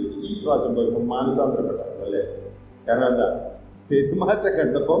സായിപ്പിനോട് ചോദിച്ചു. ഈ പ്രാവശ്യം പോയപ്പോൾ മാനസാന്തരപ്പെട്ടായിരുന്നു അല്ലേ? കാരണം എന്താ? പെരുമാറ്റം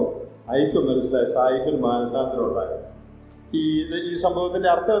കണ്ടപ്പം അയക്കും മനസ്സിലായി, സായിപ്പിന് മാനസാന്തരം ഉണ്ടായി. ഈ സംഭവത്തിൻ്റെ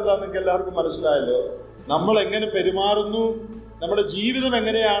അർത്ഥം എന്താണെന്ന് നിങ്ങൾക്ക് എല്ലാവർക്കും മനസ്സിലായല്ലോ. നമ്മൾ എങ്ങനെ പെരുമാറുന്നു, നമ്മുടെ ജീവിതം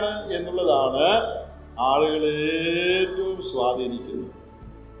എങ്ങനെയാണ് എന്നുള്ളതാണ് ആളുകളെ ഏറ്റവും സ്വാധീനിക്കുന്നത്.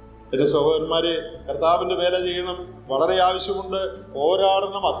 എൻ്റെ സഹോദരന്മാരെ, കർത്താവിൻ്റെ വേല ചെയ്യണം, വളരെ ആവശ്യമുണ്ട്.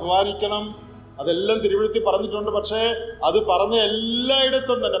 പോരാടണം, അധ്വാനിക്കണം, അതെല്ലാം തിരുവഴുത്തിൽ പറഞ്ഞിട്ടുണ്ട്. പക്ഷേ അത് പറഞ്ഞ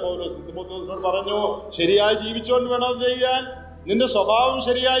എല്ലായിടത്തും തന്നെ പൗലോസ് തിമോഥെയോസിനോട് പറഞ്ഞു, ശരിയായി ജീവിച്ചുകൊണ്ട് വേണം അത് ചെയ്യാൻ. നിന്റെ സ്വഭാവം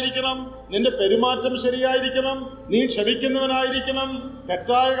ശരിയായിരിക്കണം, നിന്റെ പെരുമാറ്റം ശരിയായിരിക്കണം, നീ ക്ഷമിക്കുന്നവനായിരിക്കണം,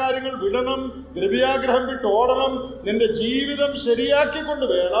 തെറ്റായ കാര്യങ്ങൾ വിടണം, ദ്രവ്യാഗ്രഹം വിട്ട് ഓടണം, നിന്റെ ജീവിതം ശരിയാക്കിക്കൊണ്ട്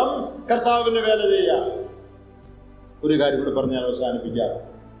വേണം കർത്താവിന്റെ വേല ചെയ്യാൻ. ഒരു കാര്യം കൂടെ പറഞ്ഞ് ഞാൻ അവസാനിപ്പിക്കാം.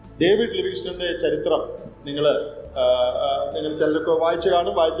 ഡേവിഡ് ലിവിങ്സ്റ്റന്റെ ചരിത്രം നിങ്ങൾ ചിലരൊക്കെ വായിച്ചു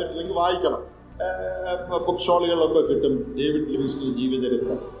കാണും, വായിച്ചിട്ടില്ലെങ്കിൽ വായിക്കണം. ബുക്ക് സ്റ്റോളുകളിലൊക്കെ കിട്ടും ഡേവിഡ് ലിവിങ്സ്റ്റന്റെ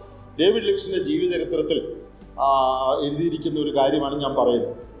ജീവചരിത്രം. ഡേവിഡ് ലിവിങ്സ്റ്റന്റെ ജീവചരിത്രത്തിൽ എഴുതിയിരിക്കുന്ന ഒരു കാര്യമാണ് ഞാൻ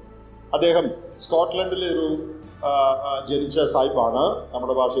പറയുന്നത്. അദ്ദേഹം സ്കോട്ട്ലൻഡിലെ ഒരു ജനിച്ച സായിപ്പാണ്,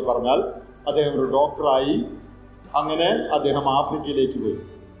 നമ്മുടെ ഭാഷയിൽ പറഞ്ഞാൽ. അദ്ദേഹം ഒരു ഡോക്ടറായി. അങ്ങനെ അദ്ദേഹം ആഫ്രിക്കയിലേക്ക് പോയി.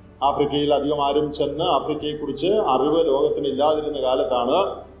 ആഫ്രിക്കയിൽ അധികം ആരും ചെന്ന് ആഫ്രിക്കയെക്കുറിച്ച് അറിവ് ലോകത്തിന് ഇല്ലാതിരുന്ന കാലത്താണ്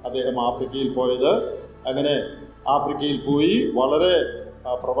അദ്ദേഹം ആഫ്രിക്കയിൽ പോയത്. അങ്ങനെ ആഫ്രിക്കയിൽ പോയി വളരെ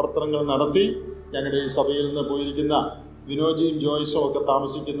പ്രവർത്തനങ്ങൾ നടത്തി. ഞങ്ങളുടെ ഈ സഭയിൽ നിന്ന് പോയിരിക്കുന്ന വിനോജിയും ജോയ്സും ഒക്കെ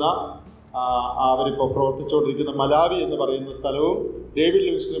താമസിക്കുന്ന, അവരിപ്പോൾ പ്രവർത്തിച്ചുകൊണ്ടിരിക്കുന്ന മലാവി എന്ന് പറയുന്ന സ്ഥലവും ഡേവിഡ്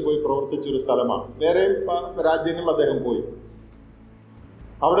ലിവിങ്സ്റ്റൺ പോയി പ്രവർത്തിച്ചൊരു സ്ഥലമാണ്. വേറെയും രാജ്യങ്ങളിൽ അദ്ദേഹം പോയി.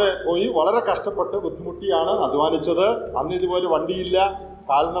 അവിടെ പോയി വളരെ കഷ്ടപ്പെട്ട് ബുദ്ധിമുട്ടിയാണ് അധ്വാനിച്ചത്. അന്ന് ഇതുപോലെ വണ്ടിയില്ല,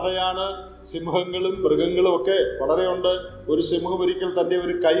 കാൽനടയാണ്. സിംഹങ്ങളും മൃഗങ്ങളും ഒക്കെ വളരെ ഉണ്ട്. ഒരു സിംഹം ഒരിക്കൽ തൻ്റെ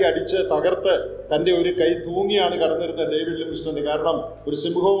ഒരു കൈ അടിച്ച് തകർത്ത് തൻ്റെ ഒരു കൈ തൂങ്ങിയാണ് കടന്നിരുന്നത് ഡേവിഡ് ലിവിങ്സ്റ്റൺ. കാരണം ഒരു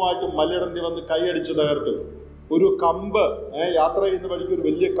സിംഹവുമായിട്ട് മല്ലിടേണ്ടി വന്ന് കൈ അടിച്ച് തകർത്തു. ഒരു കമ്പ്, യാത്ര ചെയ്യുന്ന വഴിക്ക് ഒരു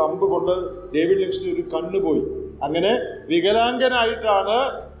വലിയ കമ്പ് കൊണ്ട് ഡേവിഡ് ലിവിങ്സ്റ്റൺ ഒരു കണ്ണുപോയി. അങ്ങനെ വികലാംഗനായിട്ടാണ്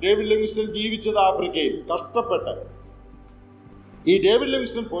ഡേവിഡ് ലിവിങ്സ്റ്റൺ ജീവിച്ചത് ആഫ്രിക്കയിൽ, കഷ്ടപ്പെട്ട്. ഈ ഡേവിഡ്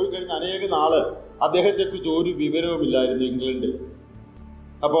ലിവിങ്സ്റ്റൺ പോയി കഴിഞ്ഞ അനേക നാള് അദ്ദേഹത്തെക്കുറിച്ച് ഒരു വിവരവുമില്ലായിരുന്നു ഇംഗ്ലണ്ടിൽ.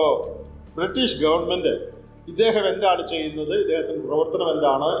 അപ്പോൾ ബ്രിട്ടീഷ് ഗവൺമെൻറ് ഇദ്ദേഹം എന്താണ് ചെയ്യുന്നത്, ഇദ്ദേഹത്തിൻ്റെ പ്രവർത്തനം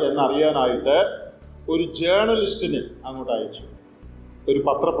എന്താണ് എന്നറിയാനായിട്ട് ഒരു ജേർണലിസ്റ്റിനെ അങ്ങോട്ട് അയച്ചു, ഒരു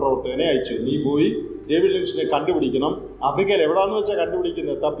പത്രപ്രവർത്തകനെ അയച്ചു. നീ പോയി ഡേവിഡ് ലിവിങ്സ്റ്റനെ കണ്ടുപിടിക്കണം. ആഫ്രിക്കയിൽ എവിടാന്ന് വെച്ചാൽ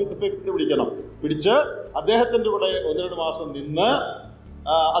കണ്ടുപിടിക്കുന്നത്, തപ്പി കണ്ടുപിടിക്കണം. പിടിച്ച് അദ്ദേഹത്തിൻ്റെ കൂടെ 1-2 മാസം നിന്ന്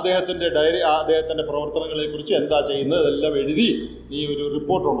അദ്ദേഹത്തിൻ്റെ ഡയറി, അദ്ദേഹത്തിൻ്റെ പ്രവർത്തനങ്ങളെക്കുറിച്ച് എന്താ ചെയ്യുന്നത് ഇതെല്ലാം എഴുതി നീ ഒരു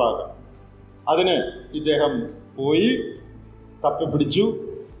റിപ്പോർട്ട് ഉണ്ടാക്കുക. അതിന് ഇദ്ദേഹം പോയി തപ്പിപ്പിടിച്ചു.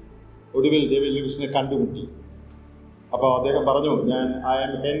 ഒടുവിൽ ഡേവിഡ് ലിവിങ്സ്റ്റനെ കണ്ടുമുട്ടി. അപ്പോൾ അദ്ദേഹം പറഞ്ഞു, I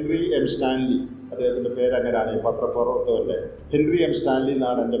am Henry M Stanley. അദ്ദേഹത്തിൻ്റെ പേര് അങ്ങനെയാണ്, ഈ പത്രപ്രവർത്തകൻ്റെ ഹെൻറി എം സ്റ്റാൻലി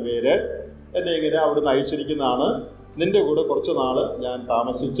എന്നാണ് എൻ്റെ പേര്. എന്നെ ഇങ്ങനെ അവിടുന്ന് അയച്ചിരിക്കുന്നതാണ്. നിൻ്റെ കൂടെ കുറച്ച് നാൾ ഞാൻ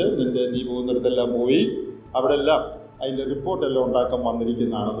താമസിച്ച് നീ പോകുന്നിടത്തെല്ലാം പോയി അവിടെ എല്ലാം അതിൻ്റെ റിപ്പോർട്ടെല്ലാം ഉണ്ടാക്കാൻ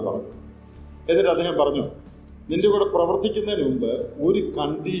വന്നിരിക്കുന്നതാണെന്ന് പറഞ്ഞു. എന്നിട്ട് അദ്ദേഹം പറഞ്ഞു, നിൻ്റെ കൂടെ പ്രവർത്തിക്കുന്നതിന് മുമ്പ് ഒരു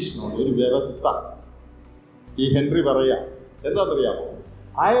കണ്ടീഷനുണ്ട്, ഒരു വ്യവസ്ഥ. ഈ ഹെൻറി പറയാ എന്താണെന്നറിയാമോ?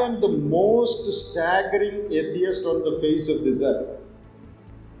 I am the most staggering atheist on the face of this earth.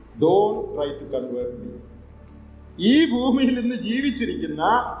 Don't try to convert me. ഈ ഭൂമിയിൽ ഇന്ന് ജീവിച്ചിരിക്കുന്ന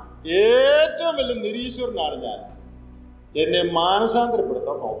ഏറ്റവും വലിയ നിരീശ്വരനാണ് ഞാൻ. എന്നെ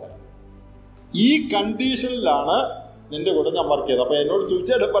മാനസാന്തരപ്പെടുത്താൻ നോക്കാൻ. ഈ കണ്ടീഷനിലാണ് നിന്റെ കൂടെ ഞാൻ വർക്ക് ചെയ്തത്. അപ്പൊ എന്നോട്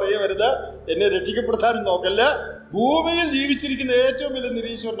ചോദിച്ചാൽ പറയരുത്, എന്നെ രക്ഷിക്കപ്പെടുത്താനും നോക്കല്ല. ഭൂമിയിൽ ജീവിച്ചിരിക്കുന്ന ഏറ്റവും വലിയ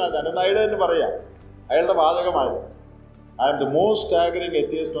നിരീശ്വരനാണ് ഞാൻ എന്ന് അയാൾ തന്നെ പറയാം. അയാളുടെ വാചകമായത്. I am the most staggering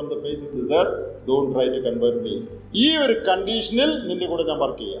atheist on the face of this earth. Don't try to convert me. ഈ ഒരു കണ്ടീഷനിൽ നിന്റെ കൂടെ ഞാൻ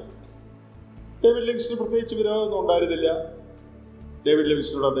വർക്ക് ചെയ്യാം. ഡേവിഡ് ലിവിങ്സ്റ്റൺ പ്രത്യേകിച്ച് വിരോധമൊന്നും ഉണ്ടായിരുന്നില്ല. ഡേവിഡ്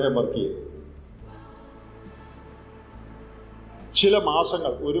ലിവിങ്സ്റ്റണോട് അദ്ദേഹം വർക്ക് ചെയ്തു. ചില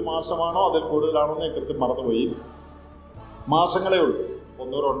മാസങ്ങൾ, 1 മാസമാണോ അതിൽ കൂടുതലാണോ എന്ന് കൃത്യം മറന്നുപോയി, മാസങ്ങളേ ഉള്ളൂ.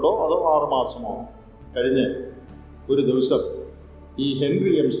 1-2 അതോ 6 മാസമോ കഴിഞ്ഞ് ഒരു ദിവസം ഈ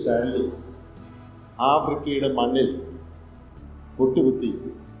ഹെൻറി എം സ്റ്റാൻലി ആഫ്രിക്കയുടെ മണ്ണിൽ പൊട്ടുകുത്തി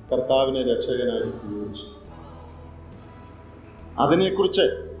കർത്താവിനെ രക്ഷകനായി സ്വീകരിച്ചു. അതിനെക്കുറിച്ച്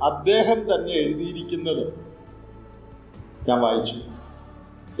അദ്ദേഹം തന്നെ എഴുതിയിരിക്കുന്നത് ഞാൻ വായിച്ചു.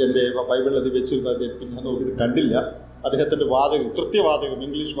 എൻ്റെ ബൈബിളിൽ അത് വെച്ചിരുന്നത് ഞാൻ നോക്കിയിട്ട് കണ്ടില്ല. അദ്ദേഹത്തിൻ്റെ വാചകം, കൃത്യവാചകം,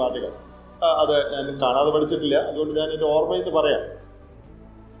 ഇംഗ്ലീഷ് വാചകം, അത് ഞാൻ കാണാതെ പഠിച്ചിട്ടില്ല. അതുകൊണ്ട് ഞാൻ എൻ്റെ ഓർമ്മയിൽ നിന്ന് പറയാം.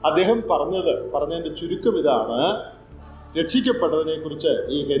 അദ്ദേഹം പറഞ്ഞതിൻ്റെ ചുരുക്കം ഇതാണ്. രക്ഷിക്കപ്പെട്ടതിനെക്കുറിച്ച്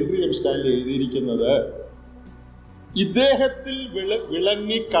ഈ ഹെൻറി എം സ്റ്റാൻലി എഴുതിയിരിക്കുന്നത്, ഇദ്ദേഹത്തിൽ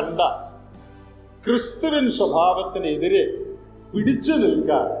വിളങ്ങി കണ്ട ക്രിസ്തുവിൻ സ്വഭാവത്തിനെതിരെ പിടിച്ചു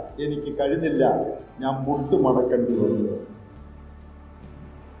നിൽക്കാൻ എനിക്ക് കഴിഞ്ഞില്ല, ഞാൻ മുട്ടുമടക്കേണ്ടി വന്നു.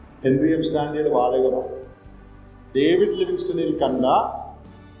 ഹെൻറി എം സ്റ്റാൻലിയുടെ വാചകമാണ്. ഡേവിഡ് ലിവിങ്സ്റ്റണിൽ കണ്ട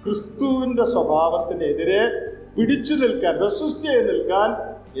ക്രിസ്തുവിൻ്റെ സ്വഭാവത്തിനെതിരെ പിടിച്ചു നിൽക്കാൻ, റെസിസ്റ്റ് ചെയ്ത് നിൽക്കാൻ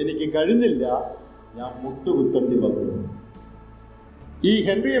എനിക്ക് കഴിഞ്ഞില്ല. ഞാൻ മുട്ടുകുത്തേണ്ടി വന്നു. ഈ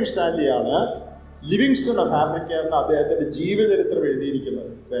Henry M സ്റ്റാൻലിയാണ് Livingstone of Africa എന്ന അദ്ദേഹത്തിന്റെ ജീവചരിത്രം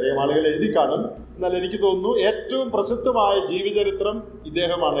എഴുതിയിരിക്കുന്നത്. വേറെ ആളുകൾ എഴുതി കാണും, എന്നാൽ എനിക്ക് തോന്നുന്നു ഏറ്റവും പ്രസിദ്ധമായ ജീവചരിത്രം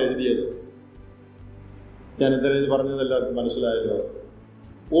ഇദ്ദേഹമാണ് എഴുതിയത്. ഞാൻ എന്തായാലും ഇത് പറഞ്ഞത് എല്ലാവർക്കും മനസ്സിലായല്ലോ.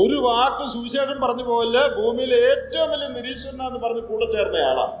 ഒരു വാക്ക് സുവിശേഷം പറഞ്ഞു പോകല്ല, ഭൂമിയിലെ ഏറ്റവും വലിയ നിരീശ്വരനാന്ന് പറഞ്ഞ് കൂടെ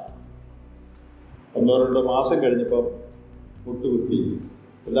ചേർന്നയാളാണ്. 1-2 മാസം കഴിഞ്ഞപ്പം മുട്ടുകുത്തി.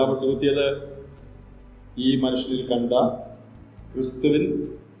 എന്താ മുട്ടുകുത്തിയത്? ഈ മനുഷ്യനിൽ കണ്ട ക്രിസ്തുവിൻ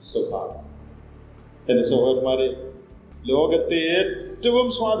സ്വഭാവം. എൻ്റെ സഹോദരന്മാരെ, ലോകത്തെ ഏറ്റവും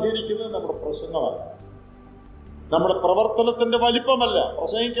സ്വാധീനിക്കുന്നത് നമ്മുടെ പ്രസംഗമല്ല, നമ്മുടെ പ്രവർത്തനത്തിന്റെ വലിപ്പമല്ല.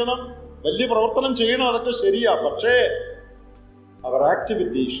 പ്രസംഗിക്കണം, വലിയ പ്രവർത്തനം ചെയ്യണം, അതൊക്കെ ശരിയാ. പക്ഷേ അവർ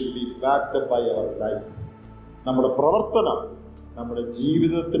activity should be backed up by our life. നമ്മുടെ പ്രവർത്തനം നമ്മുടെ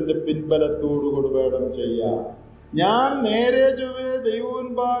ജീവിതത്തിന്റെ പിൻബലത്തോടുകൂടി വേണം ചെയ്യാൻ. ഞാൻ നേരെ ചൊവ്വേ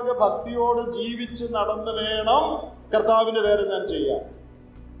ദൈവമുൻപാകെ ഭക്തിയോടെ ജീവിച്ച് നടന്ന് വേണം കർത്താവിന്റെ വേല ഞാൻ ചെയ്യാൻ.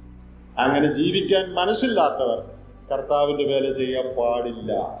 അങ്ങനെ ജീവിക്കാൻ മനസ്സില്ലാത്തവർ കർത്താവിന്റെ വേല ചെയ്യാൻ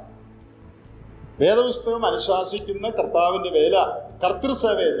പാടില്ല. വേദപുസ്തകം അനുശാസിക്കുന്ന കർത്താവിന്റെ വേല,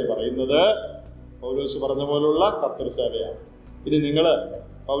 കർത്തൃസേവ എന്ന് പറയുന്നത് പൗലോസ് പറഞ്ഞ പോലുള്ള കർത്തൃസേവയാണ്. ഇനി നിങ്ങൾ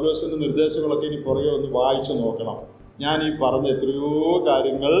പൗലോസിന്റെ നിർദ്ദേശങ്ങളൊക്കെ ഇനി പുറകെ ഒന്ന് വായിച്ചു നോക്കണം. ഞാൻ ഈ പറഞ്ഞ എത്രയോ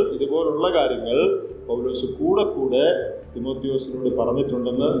കാര്യങ്ങൾ, ഇതുപോലുള്ള കാര്യങ്ങൾ പൗലോസ് കൂടെ കൂടെ തിമോത്തിയോസിനോട്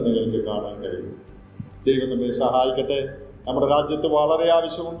പറഞ്ഞിട്ടുണ്ടെന്ന് നിങ്ങൾക്ക് കാണാൻ കഴിയും. ദൈവം നമ്മെ സഹായിക്കട്ടെ. നമ്മുടെ രാജ്യത്ത് വളരെ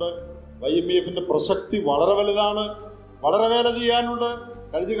ആവശ്യമുണ്ട്. YMEFന്റെ പ്രസക്തി വളരെ വലുതാണ്. വളരെ വേല ചെയ്യാനുണ്ട്.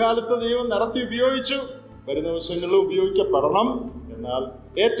 കഴിഞ്ഞ കാലത്ത് ദൈവം നടത്തി ഉപയോഗിച്ചു, വരുന്ന ദിവസങ്ങളിൽ ഉപയോഗിക്കപ്പെടണം. എന്നാൽ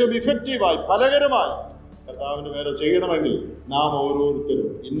ഏറ്റവും ഇഫക്റ്റീവായി, ഫലകരമായി കർത്താവിന്റെ വേല ചെയ്യണമെങ്കിൽ നാം ഓരോരുത്തരും,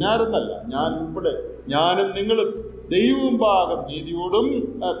 ഇന്നാരെന്നല്ല, ഞാൻ ഉൾപ്പെടെ, ഞാനും നിങ്ങളും ദൈവമുമ്പാകെ നീതിയോടും,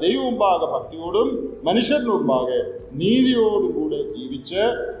 ദൈവമുമ്പാകെ ഭക്തിയോടും, മനുഷ്യരുടെ മുമ്പാകെ നീതിയോടുകൂടെ ജീവിച്ച്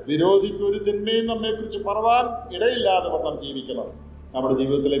വിരോധിക്ക് ഒരു തിന്മയും നമ്മെക്കുറിച്ച് പറവാൻ ഇടയില്ലാതെ വണ്ണം ജീവിക്കണം. നമ്മുടെ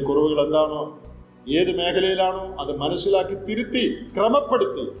ജീവിതത്തിലെ കുറവുകൾ എന്താണോ, ഏത് മേഖലയിലാണോ, അത് മനസ്സിലാക്കി തിരുത്തി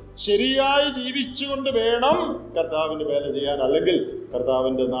ക്രമപ്പെടുത്തി ശരിയായി ജീവിച്ചുകൊണ്ട് വേണം കർത്താവിന്റെ വേല ചെയ്യാൻ. അല്ലെങ്കിൽ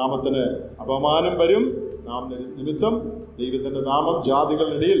കർത്താവിന്റെ നാമത്തിന് അപമാനം വരും. നാം നിമിത്തം ദൈവത്തിന്റെ നാമം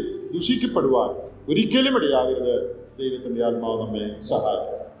ജാതികളുടെ ഇടയിൽ ദുഷിക്കപ്പെടുവാൻ ഒരിക്കലും ഇടയാകരുത്. ദൈവത്തിന്റെ ആത്മാവ് നമ്മെ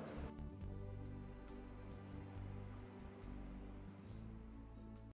സഹായിക്കും.